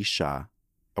koinisha,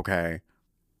 okay?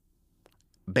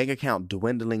 Bank account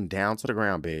dwindling down to the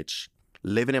ground, bitch.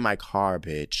 Living in my car,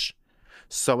 bitch.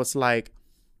 So it's like,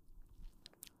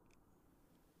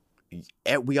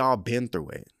 we all been through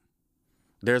it.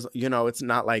 There's, it's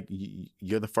not like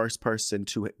you're the first person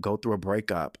to go through a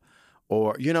breakup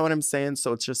or, you know what I'm saying?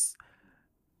 So it's just,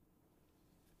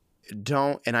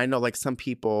 and I know like some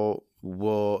people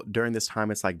will, during this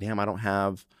time, it's like, damn, I don't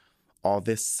have all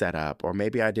this set up, or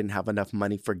maybe I didn't have enough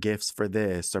money for gifts for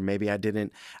this, or maybe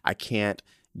I can't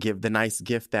give the nice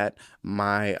gift that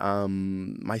my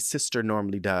sister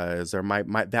normally does, or my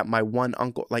one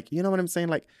uncle, like, you know what I'm saying?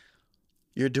 Like,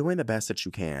 you're doing the best that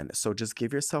you can. So just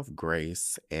give yourself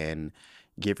grace and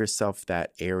give yourself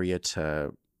that area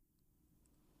to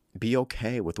be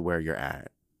okay with where you're at.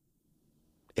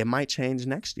 It might change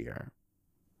next year.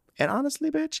 And honestly,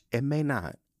 bitch, it may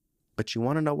not. But you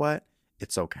want to know what?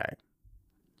 It's okay.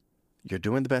 You're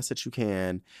doing the best that you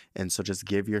can. And so just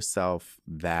give yourself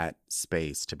that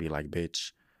space to be like,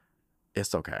 bitch,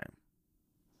 it's okay.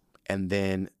 And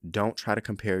then don't try to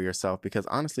compare yourself, because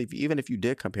honestly, even if you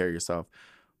did compare yourself,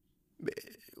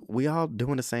 we all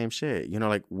doing the same shit.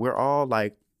 Like we're all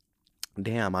like,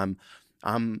 damn,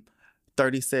 I'm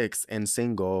 36 and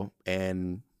single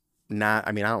and not,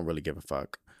 I don't really give a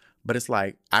fuck. But it's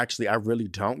like, actually, I really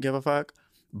don't give a fuck.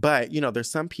 But,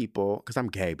 there's some people, because I'm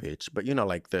gay, bitch, but,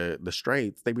 like the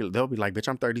straights, they'll be like, bitch,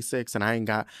 I'm 36 and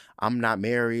I'm not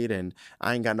married and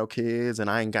I ain't got no kids and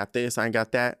I ain't got this, I ain't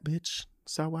got that. Bitch,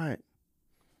 so what?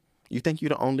 You think you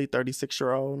the only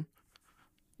 36-year-old,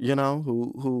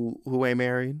 who ain't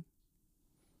married?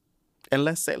 And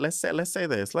let's say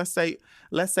this. Let's say,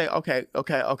 okay,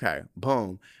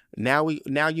 boom. Now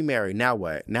you married. Now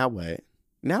what? Now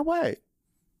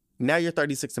you're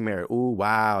 36 and married. Ooh,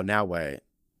 wow. Now what?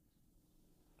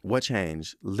 What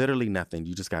changed? Literally nothing.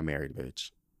 You just got married,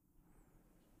 bitch.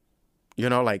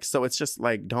 So it's just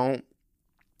like, don't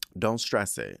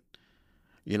stress it.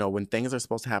 When things are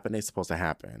supposed to happen, they're supposed to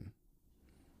happen.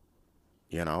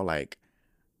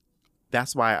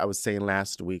 That's why I was saying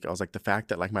last week, I was like, the fact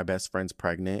that like my best friend's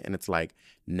pregnant and it's like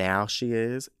now she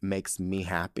is makes me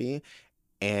happy.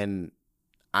 And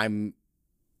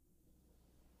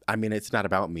it's not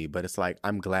about me, but it's like,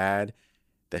 I'm glad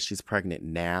that she's pregnant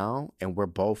now and we're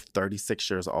both 36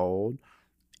 years old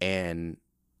and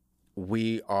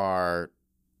we are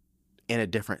in a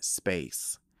different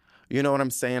space. You know what I'm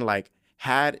saying? Like,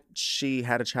 had she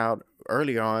had a child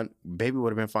early on, baby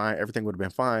would have been fine. Everything would have been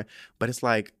fine. But it's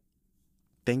like,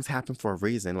 things happen for a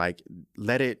reason. Like,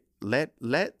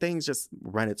 let things just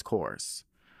run its course,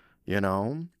 you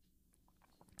know?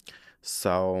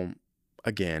 So,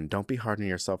 again, don't be hard on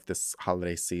yourself this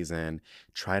holiday season.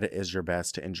 Try to is your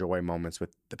best to enjoy moments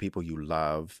with the people you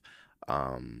love,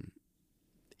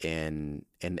 and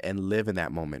live in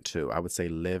that moment too. I would say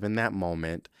live in that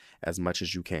moment as much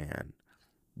as you can,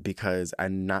 because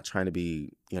I'm not trying to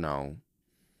be,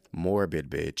 morbid,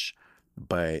 bitch,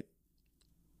 but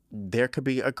there could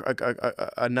be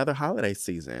another holiday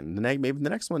season. Maybe the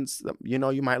next one's,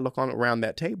 you might look on around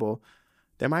that table.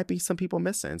 There might be some people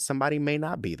missing. Somebody may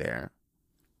not be there.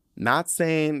 Not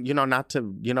saying, not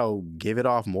to, give it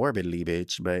off morbidly,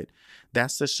 bitch, but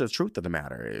that's just the truth of the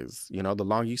matter is, the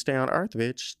longer you stay on earth,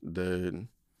 bitch, the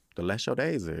less your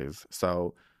days is.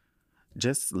 So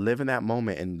just live in that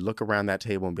moment and look around that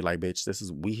table and be like,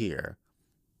 bitch, we here.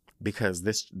 Because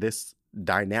this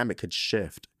dynamic could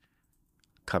shift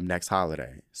come next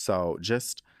holiday. So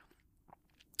just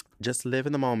live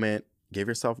in the moment, give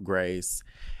yourself grace,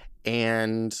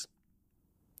 and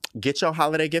get your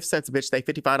holiday gift sets, bitch. They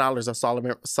 $55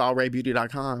 on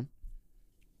SolRayBeauty.com.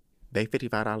 They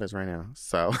 $55 right now.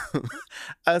 So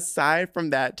aside from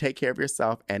that, take care of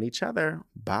yourself and each other.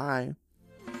 Bye.